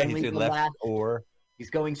 Yeah, only he's doing left or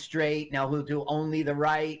he's going straight. Now he'll do only the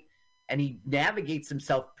right, and he navigates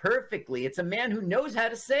himself perfectly. It's a man who knows how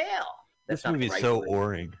to sail. This movie's so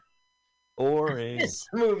oring. This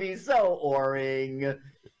movie's so oring.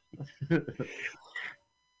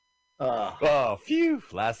 Oh, phew!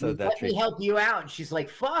 Lassoed that tree. Let me help you out. And she's like,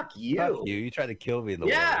 "Fuck you! Fuck you! You tried to kill me."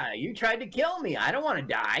 Yeah, you tried to kill me. I don't want to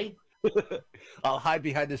die. I'll hide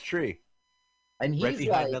behind this tree. And he's right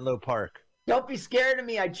behind like, Menlo Park. Don't be scared of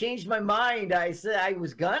me. I changed my mind. I said I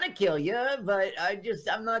was gonna kill you, but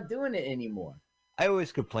I'm not doing it anymore. I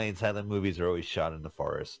always complain silent movies are always shot in the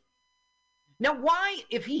forest. Now, why,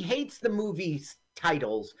 if he hates the movie's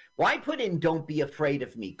titles, why put in "Don't Be Afraid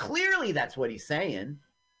of Me"? Clearly, that's what he's saying.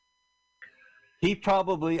 He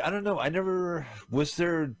probably, I don't know. I never was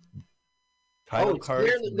there. Title cards.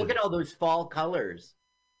 Clearly, look at all those fall colors.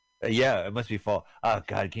 Yeah, it must be fall. Oh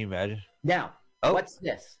God, can you imagine? Now, what's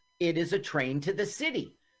this? It is a train to the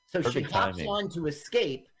city. So Perfect she hops timing. on to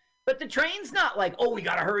escape, but the train's not like, "Oh, we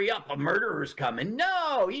gotta hurry up, a murderer's coming."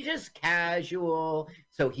 No, he's just casual.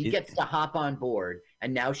 So he gets to hop on board,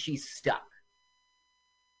 and now she's stuck.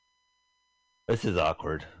 This is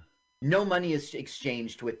awkward. No money is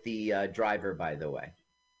exchanged with the driver, by the way.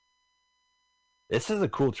 This is a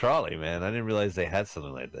cool trolley, man. I didn't realize they had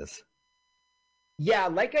something like this. Yeah,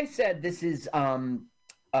 like I said, this is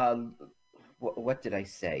what did I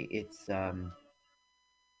say? It's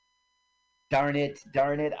darn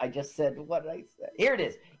it, I just said, what did I say? Here it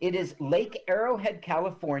is. It is Lake Arrowhead,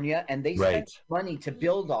 California, and they spent money to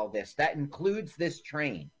build all this. That includes this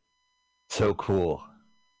train. So cool.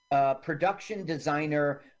 Production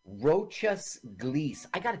designer Rochas Glees.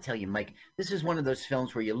 I got to tell you, Mike, this is one of those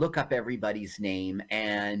films where you look up everybody's name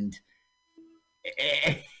and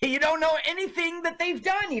you don't know anything that they've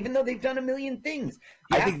done, even though they've done a million things.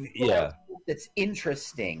 I think, yeah. That's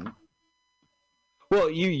interesting. Well,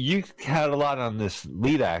 you had a lot on this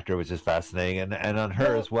lead actor, which is fascinating, and on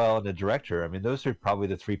her as well, and the director. I mean, those are probably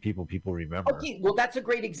the three people remember. Okay, well, that's a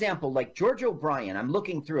great example. Like George O'Brien, I'm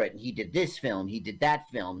looking through it, and he did this film, he did that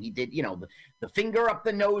film, he did, the Finger Up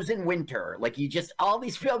the Nose in Winter. Like, all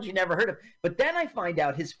these films you never heard of. But then I find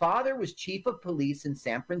out his father was chief of police in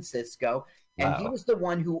San Francisco, and he was the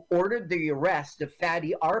one who ordered the arrest of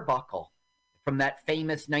Fatty Arbuckle from that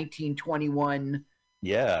famous 1921...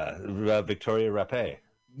 Yeah, Victoria Rapé.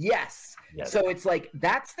 Yes. So it's like,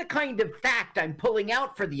 that's the kind of fact I'm pulling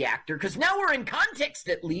out for the actor, because now we're in context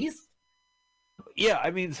at least. Yeah, I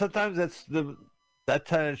mean, sometimes that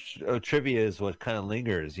kind of trivia is what kind of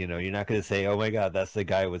lingers. You're not going to say, oh my God, that's the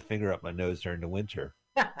guy with Finger Up My Nose during the winter.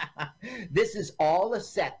 This is all a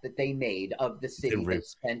set that they made of the city. They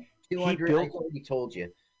spent 200, I already told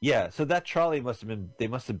you. Yeah, so that trolley they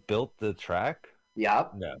must have built the track?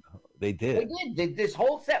 Yep. No, they did. They did. This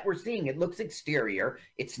whole set we're seeing, it looks exterior.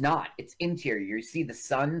 It's not. It's interior. You see the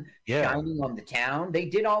sun shining on the town. They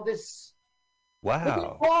did all this. Wow. Look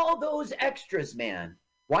at all those extras, man.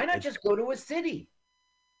 Why not just go to a city?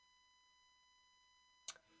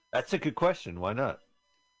 That's a good question. Why not?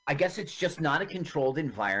 I guess it's just not a controlled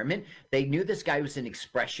environment. They knew this guy was an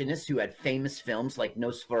expressionist who had famous films like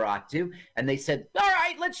Nosferatu, and they said, all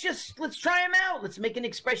right, let's try him out. Let's make an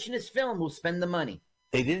expressionist film. We'll spend the money.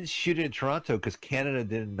 They didn't shoot it in Toronto because Canada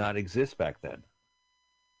did not exist back then.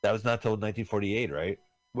 That was not till 1948, right?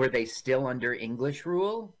 Were they still under English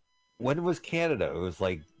rule? When was Canada?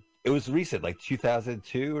 It was recent, like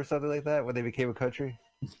 2002 or something like that, when they became a country?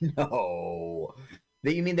 No.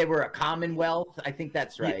 You mean they were a commonwealth? I think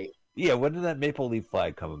that's right. Yeah, when did that maple leaf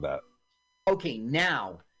flag come about? Okay,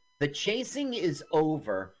 now, the chasing is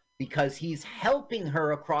over because he's helping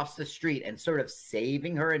her across the street and sort of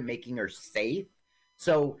saving her and making her safe.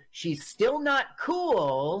 So she's still not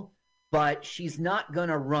cool, but she's not going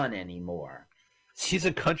to run anymore. She's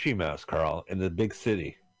a country mouse, Carl, in the big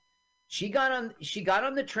city. She got on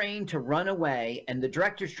the train to run away, and the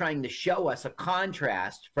director's trying to show us a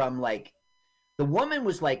contrast from, like, the woman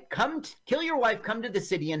was like, come kill your wife, come to the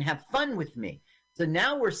city and have fun with me. So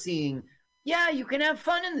now we're seeing, yeah, you can have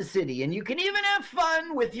fun in the city, and you can even have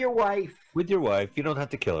fun with your wife. With your wife. You don't have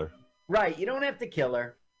to kill her. Right, you don't have to kill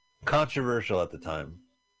her. Controversial at the time.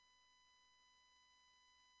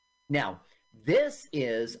 Now, this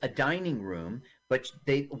is a dining room, but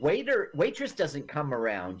the waitress doesn't come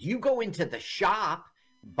around. You go into the shop,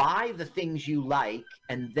 buy the things you like,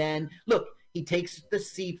 and then, look, he takes the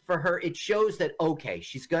seat for her. It shows that, okay,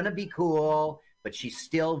 she's going to be cool, but she's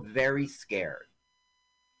still very scared.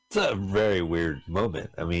 It's a very weird moment.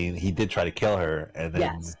 I mean, he did try to kill her and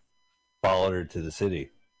then followed her to the city.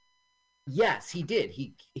 Yes, he did.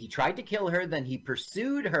 He tried to kill her, then he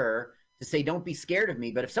pursued her to say, don't be scared of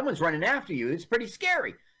me, but if someone's running after you, it's pretty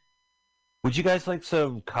scary. Would you guys like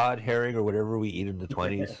some cod herring or whatever we eat in the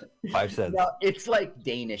 20s? 5 cents. No, it's like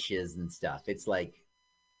Danishes and stuff. It's like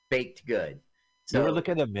baked good. So, you ever look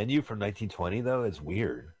at a menu from 1920, though? It's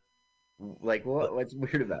weird. Like, what's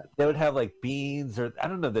weird about it? They would have, like, beans, or, I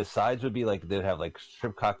don't know, the sides would be, like, they'd have, like,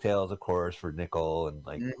 shrimp cocktails, of course, for nickel, and,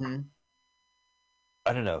 like,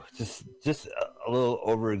 I don't know, just a little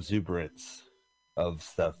over-exuberance of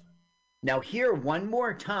stuff. Now, here, one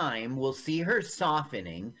more time, we'll see her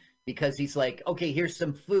softening, because he's like, okay, here's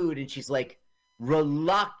some food, and she's like,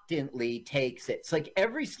 reluctantly takes it. It's like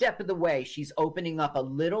every step of the way, she's opening up a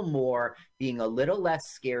little more, being a little less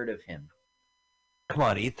scared of him. Come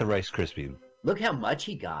on, eat the Rice Krispie. Look how much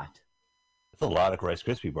he got. That's a lot of Rice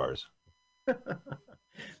Krispie bars.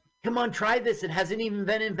 Come on, try this. It hasn't even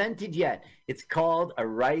been invented yet. It's called a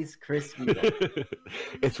Rice Krispie bar.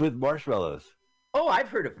 It's with marshmallows. Oh, I've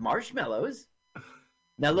heard of marshmallows.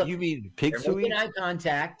 Now look, you mean pig sweet? Making eye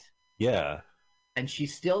contact. Yeah. And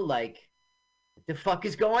she's still like, what the fuck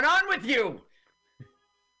is going on with you?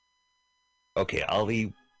 Okay, I'll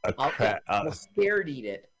eat I'll scared eat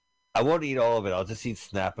it. I won't eat all of it. I'll just eat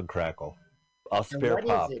Snap and Crackle. I'll spare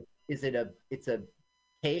pop. Is it? It's a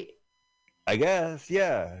cake? I guess,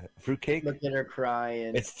 yeah. Fruit cake. Look at her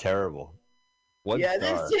crying. It's terrible. One star.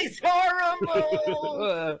 This is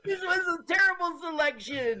horrible. This was a terrible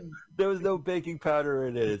selection. There was no baking powder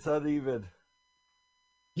in it. It's uneven.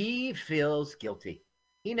 He feels guilty.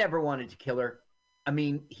 He never wanted to kill her. I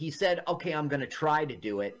mean, he said, okay, I'm going to try to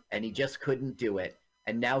do it, and he just couldn't do it.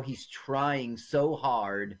 And now he's trying so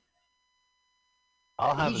hard.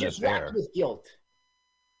 I'll have He's an just affair. wrapped with guilt.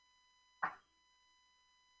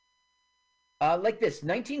 Like this,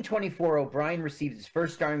 1924, O'Brien received his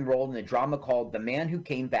first starring role in a drama called The Man Who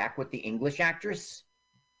Came Back with the English actress.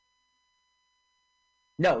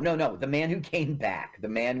 No, The Man Who Came Back. The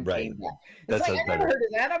Man Who Came Back. It's like, I never heard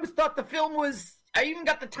of that. I was thought the film was, I even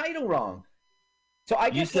got the title wrong. So I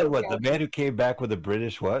You just said wrote what? down- The Man Who Came Back with a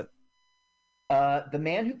British what? The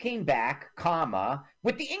Man Who Came Back, comma,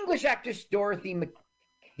 with the English actress Dorothy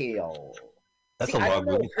McHale. That's See, a I long don't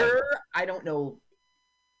know movie her. title.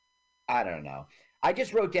 I don't know. I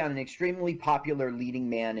just wrote down an extremely popular leading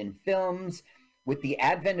man in films. With the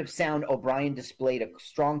advent of sound, O'Brien displayed a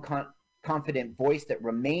strong, confident voice that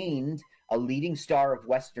remained a leading star of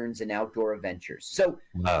westerns and outdoor adventures. So,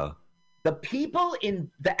 Wow. the people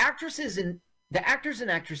in the actors and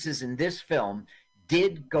actresses in this film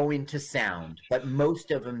did go into sound, but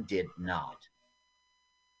most of them did not.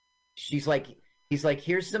 He's like,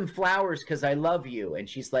 here's some flowers because I love you. And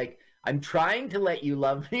she's like, I'm trying to let you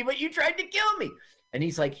love me, but you tried to kill me. And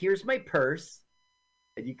he's like, here's my purse,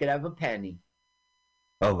 and you could have a penny.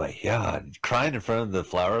 Oh my God! Crying in front of the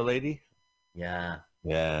flower lady. Yeah.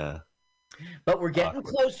 Yeah. But we're getting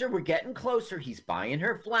closer. We're getting closer. He's buying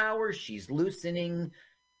her flowers. She's loosening.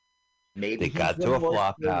 Maybe They got to a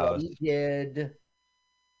flop house. He did.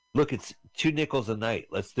 Look, it's 2 nickels a night.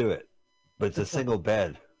 Let's do it. But it's a single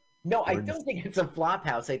bed. No, I don't think it's a flop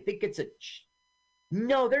house. I think it's a.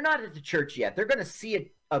 No, they're not at the church yet. They're going to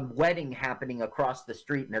see a wedding happening across the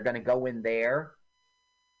street, and they're going to go in there.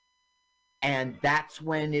 And that's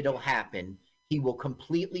when it'll happen. He will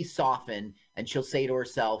completely soften, and she'll say to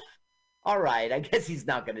herself, all right, I guess he's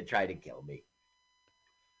not going to try to kill me.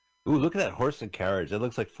 Ooh, look at that horse and carriage. That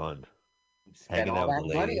looks like fun. Spend all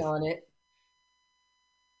that money on it.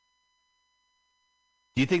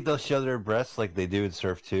 Do you think they'll show their breasts like they do in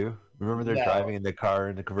Surf 2? Remember they're driving in the car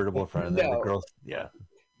in the convertible in front of them? The girls, yeah.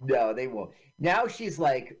 No, they won't. Now she's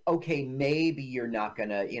like, okay, maybe you're not going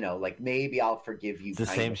to, like maybe I'll forgive you. It's the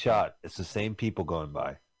same shot. It's the same people going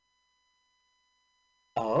by.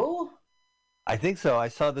 Oh? I think so. I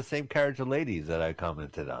saw the same carriage of ladies that I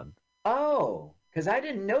commented on. Oh, because I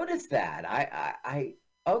didn't notice that.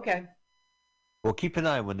 Okay. Well, keep an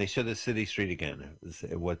eye when they show the city street again.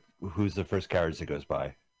 Who's the first carriage that goes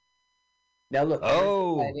by? Now look.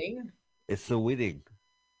 Oh, wedding, it's the wedding.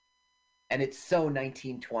 And it's so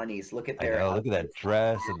 1920s. Look at their. Look at that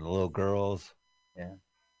dress and the little girls. Yeah.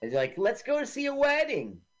 It's like, let's go to see a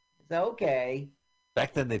wedding. It's okay.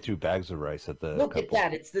 Back then, they threw bags of rice at the. Look couple.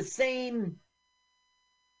 at that. It's the same.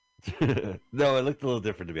 No, it looked a little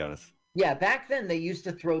different, to be honest. Yeah, back then they used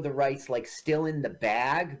to throw the rice like still in the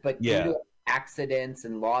bag, but due to accidents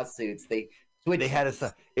and lawsuits, they switched. They had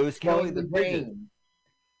it was killing the pigeons.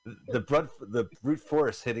 The brute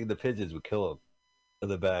force hitting the pigeons would kill them in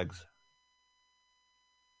the bags.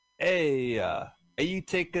 Hey, you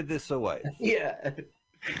taking this away? Yeah.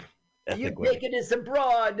 You taking this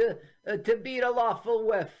abroad to be the lawful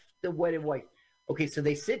wife, the wedded wife. Okay, so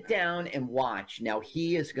they sit down and watch. Now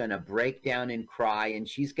he is going to break down and cry, and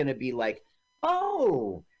she's going to be like,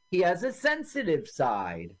 oh, he has a sensitive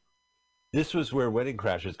side. This was where Wedding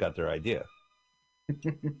Crashers got their idea.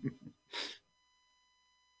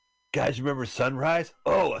 Guys, remember Sunrise?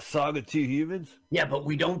 Oh, A Song of Two Humans? Yeah, but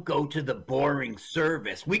we don't go to the boring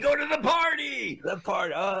service. We go to the party! The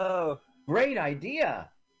party, oh. Great idea.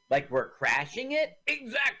 Like we're crashing it?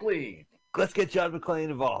 Exactly. Let's get John McClane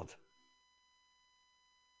involved.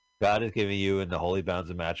 God is giving you in the holy bounds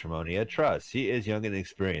of matrimony a trust. She is young and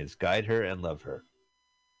experienced. Guide her and love her.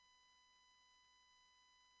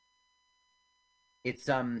 It's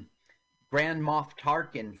Grand Moff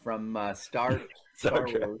Tarkin from Star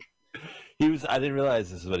Wars. I didn't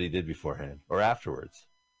realize this is what he did beforehand or afterwards.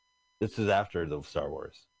 This is after the Star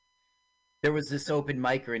Wars. There was this open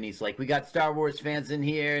micer, and he's like, "We got Star Wars fans in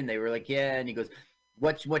here," and they were like, "Yeah." And he goes,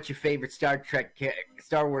 "What's your favorite Star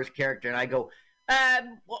Wars character?" And I go,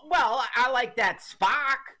 "Well, I like that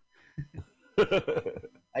Spock."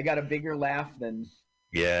 I got a bigger laugh than.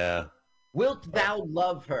 Yeah. Wilt thou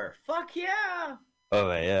love her? Fuck yeah. Oh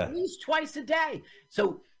yeah. At least twice a day.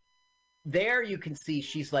 So there you can see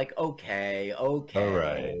she's like, okay, all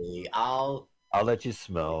right. I'll let you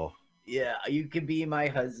smell. Yeah, you can be my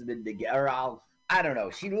husband again, or I don't know.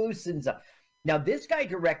 She loosens up. Now this guy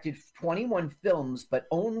directed 21 films, but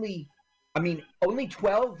only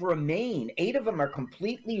 12 remain. 8 of them are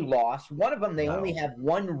completely lost. One of them they only have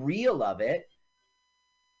one reel of it.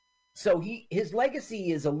 So his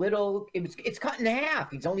legacy is it's cut in half.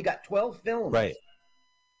 He's only got 12 films. Right.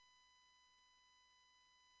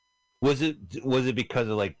 Was it because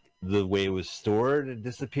of like the way it was stored and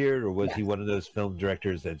disappeared, or was he one of those film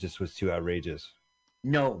directors that just was too outrageous?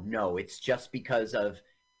 No, it's just because of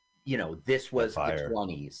this was the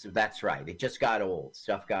 20s. That's right. It just got old.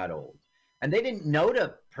 Stuff got old. And they didn't know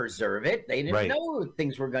to preserve it. They didn't know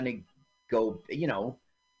things were going to go,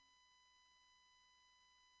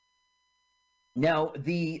 Now,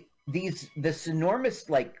 this enormous,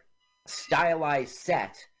 stylized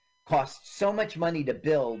set cost so much money to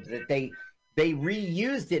build that they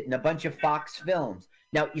reused it in a bunch of Fox films.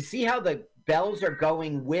 Now, you see how the bells are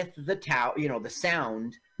going with the the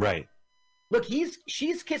sound. Right. Look,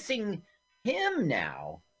 she's kissing him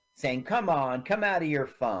now, saying, "Come on, come out of your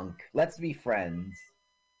funk. Let's be friends."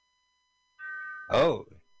 Oh,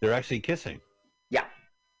 they're actually kissing. Yeah.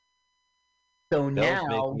 So bells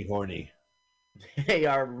now make me horny. They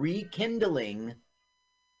are rekindling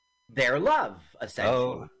their love, essentially.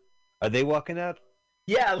 Oh, are they walking out?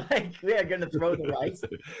 Yeah, they're going to throw the rice.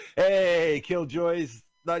 Hey, Killjoys,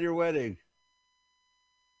 not your wedding.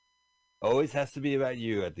 Always has to be about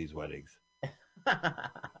you at these weddings.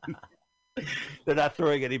 They're not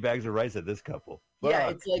throwing any bags of rice at this couple. Yeah,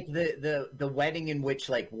 it's like the wedding in which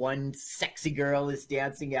one sexy girl is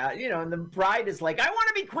dancing out, and the bride is like, "I want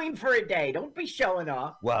to be queen for a day. Don't be showing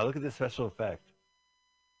off." Wow, look at this special effect.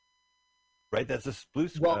 Right, that's a blue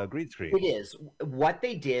green screen. It is. What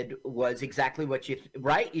they did was exactly what you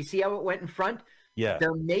see how it went in front? Yeah.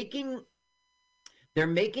 They're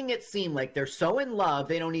making it seem like they're so in love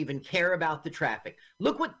they don't even care about the traffic.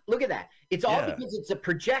 Look at that. It's all because it's a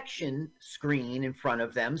projection screen in front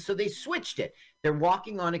of them, so they switched it. They're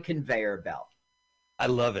walking on a conveyor belt. I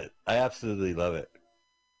love it. I absolutely love it.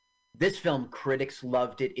 This film, critics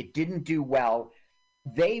loved it. It didn't do well.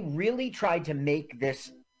 They really tried to make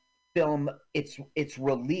this film its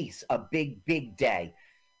release a big day.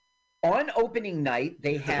 On opening night,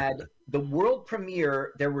 they had the world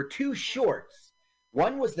premiere. There were two shorts.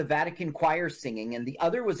 One was the Vatican choir singing, and the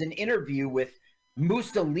other was an interview with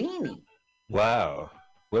Mussolini. Wow,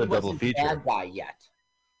 what a double feature! Bad guy yet.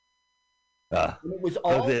 And it was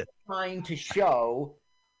all trying to show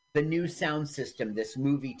the new sound system, this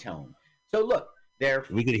movie tone. So look,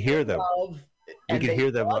 we could hear them. We could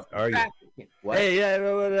heir them argue. Hey, yeah,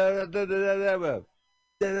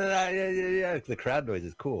 the crowd noise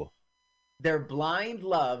is cool. Their blind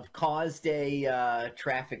love caused a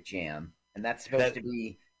traffic jam, and that's supposed to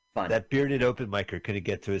be fun. That bearded open micer couldn't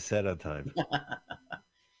get to his set on time.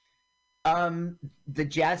 The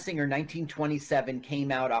Jazz Singer 1927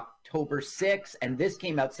 came out October 6th, and this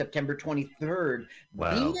came out September 23rd,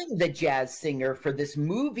 beating The Jazz Singer for this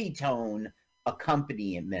movie tone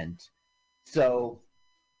accompaniment. So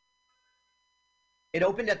it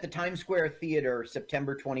opened at the Times Square Theater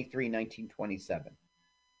September 23, 1927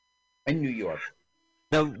 in New York.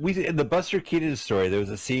 Now, in the Buster Keaton story, there was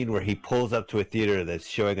a scene where he pulls up to a theater that's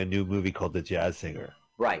showing a new movie called The Jazz Singer.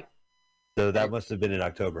 Right. So that must have been in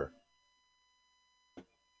October.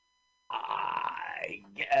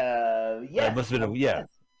 Yeah. That must have been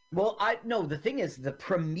Well, no, the thing is, the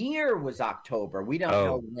premiere was October. We don't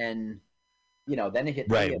know when, then it hit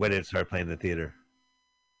right, when it started playing in the theater.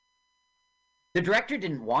 The director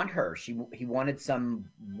didn't want her. He wanted some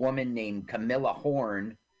woman named Camilla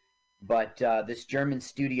Horn, but this German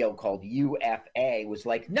studio called UFA was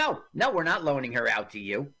like, no, we're not loaning her out to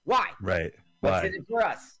you. Why? Right. What's in it for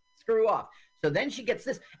us? Screw off. So then she gets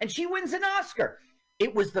this, and she wins an Oscar.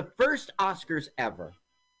 It was the first Oscars ever.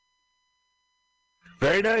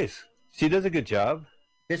 Very nice. She does a good job.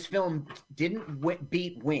 This film didn't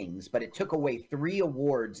beat Wings, but it took away 3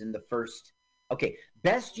 awards in the first. Okay,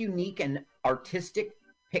 Best Unique and Artistic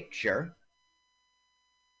Picture,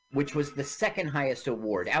 which was the second highest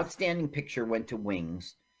award. Outstanding Picture went to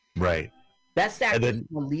Wings. Right. Best Actor in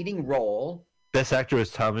a Leading Role. Best Actor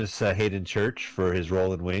was Thomas Hayden Church for his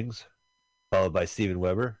role in Wings, followed by Steven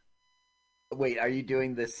Weber. Wait, are you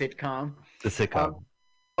doing the sitcom? The sitcom.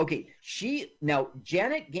 Okay,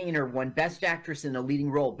 Janet Gaynor won Best Actress in a Leading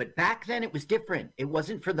Role, but back then it was different. It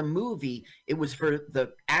wasn't for the movie; it was for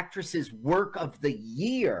the actress's work of the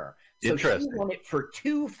year. So she won it for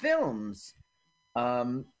 2 films.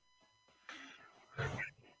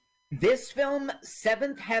 This film,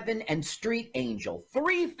 Seventh Heaven, and Street Angel,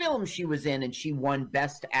 3 films she was in, and she won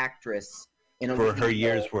Best Actress in a for Leading her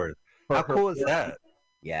year's Role. worth. How cool is that?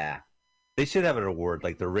 Yeah. They should have an award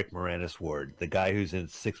like the Rick Moranis Award, the guy who's in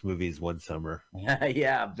 6 movies one summer.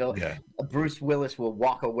 Yeah, Bruce Willis will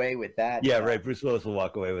walk away with that. Yeah, right. Bruce Willis will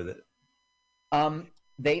walk away with it.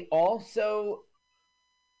 They also,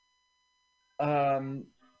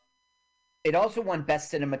 it also won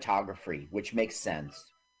Best Cinematography, which makes sense.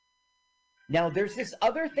 Now, there's this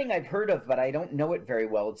other thing I've heard of, but I don't know it very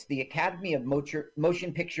well. It's the Academy of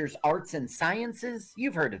Motion Pictures Arts and Sciences.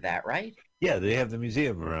 You've heard of that, right? Yeah, they have the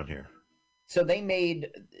museum around here. So they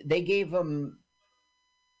gave him,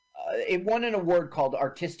 it won an award called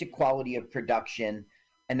Artistic Quality of Production,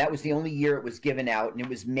 and that was the only year it was given out, and it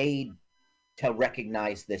was made to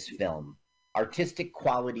recognize this film. Artistic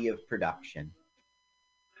Quality of Production.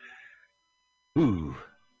 Ooh.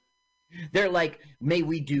 They're like, may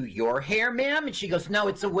we do your hair, ma'am? And she goes, no,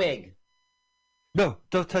 it's a wig. No,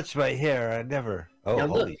 don't touch my hair. I never. Oh, Now,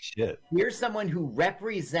 holy look, shit. Here's someone who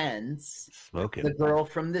represents Smoking. the girl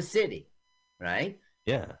from the city, right?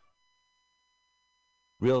 Yeah.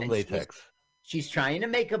 Real And latex. She's trying to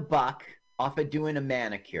make a buck off of doing a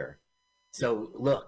manicure. So look,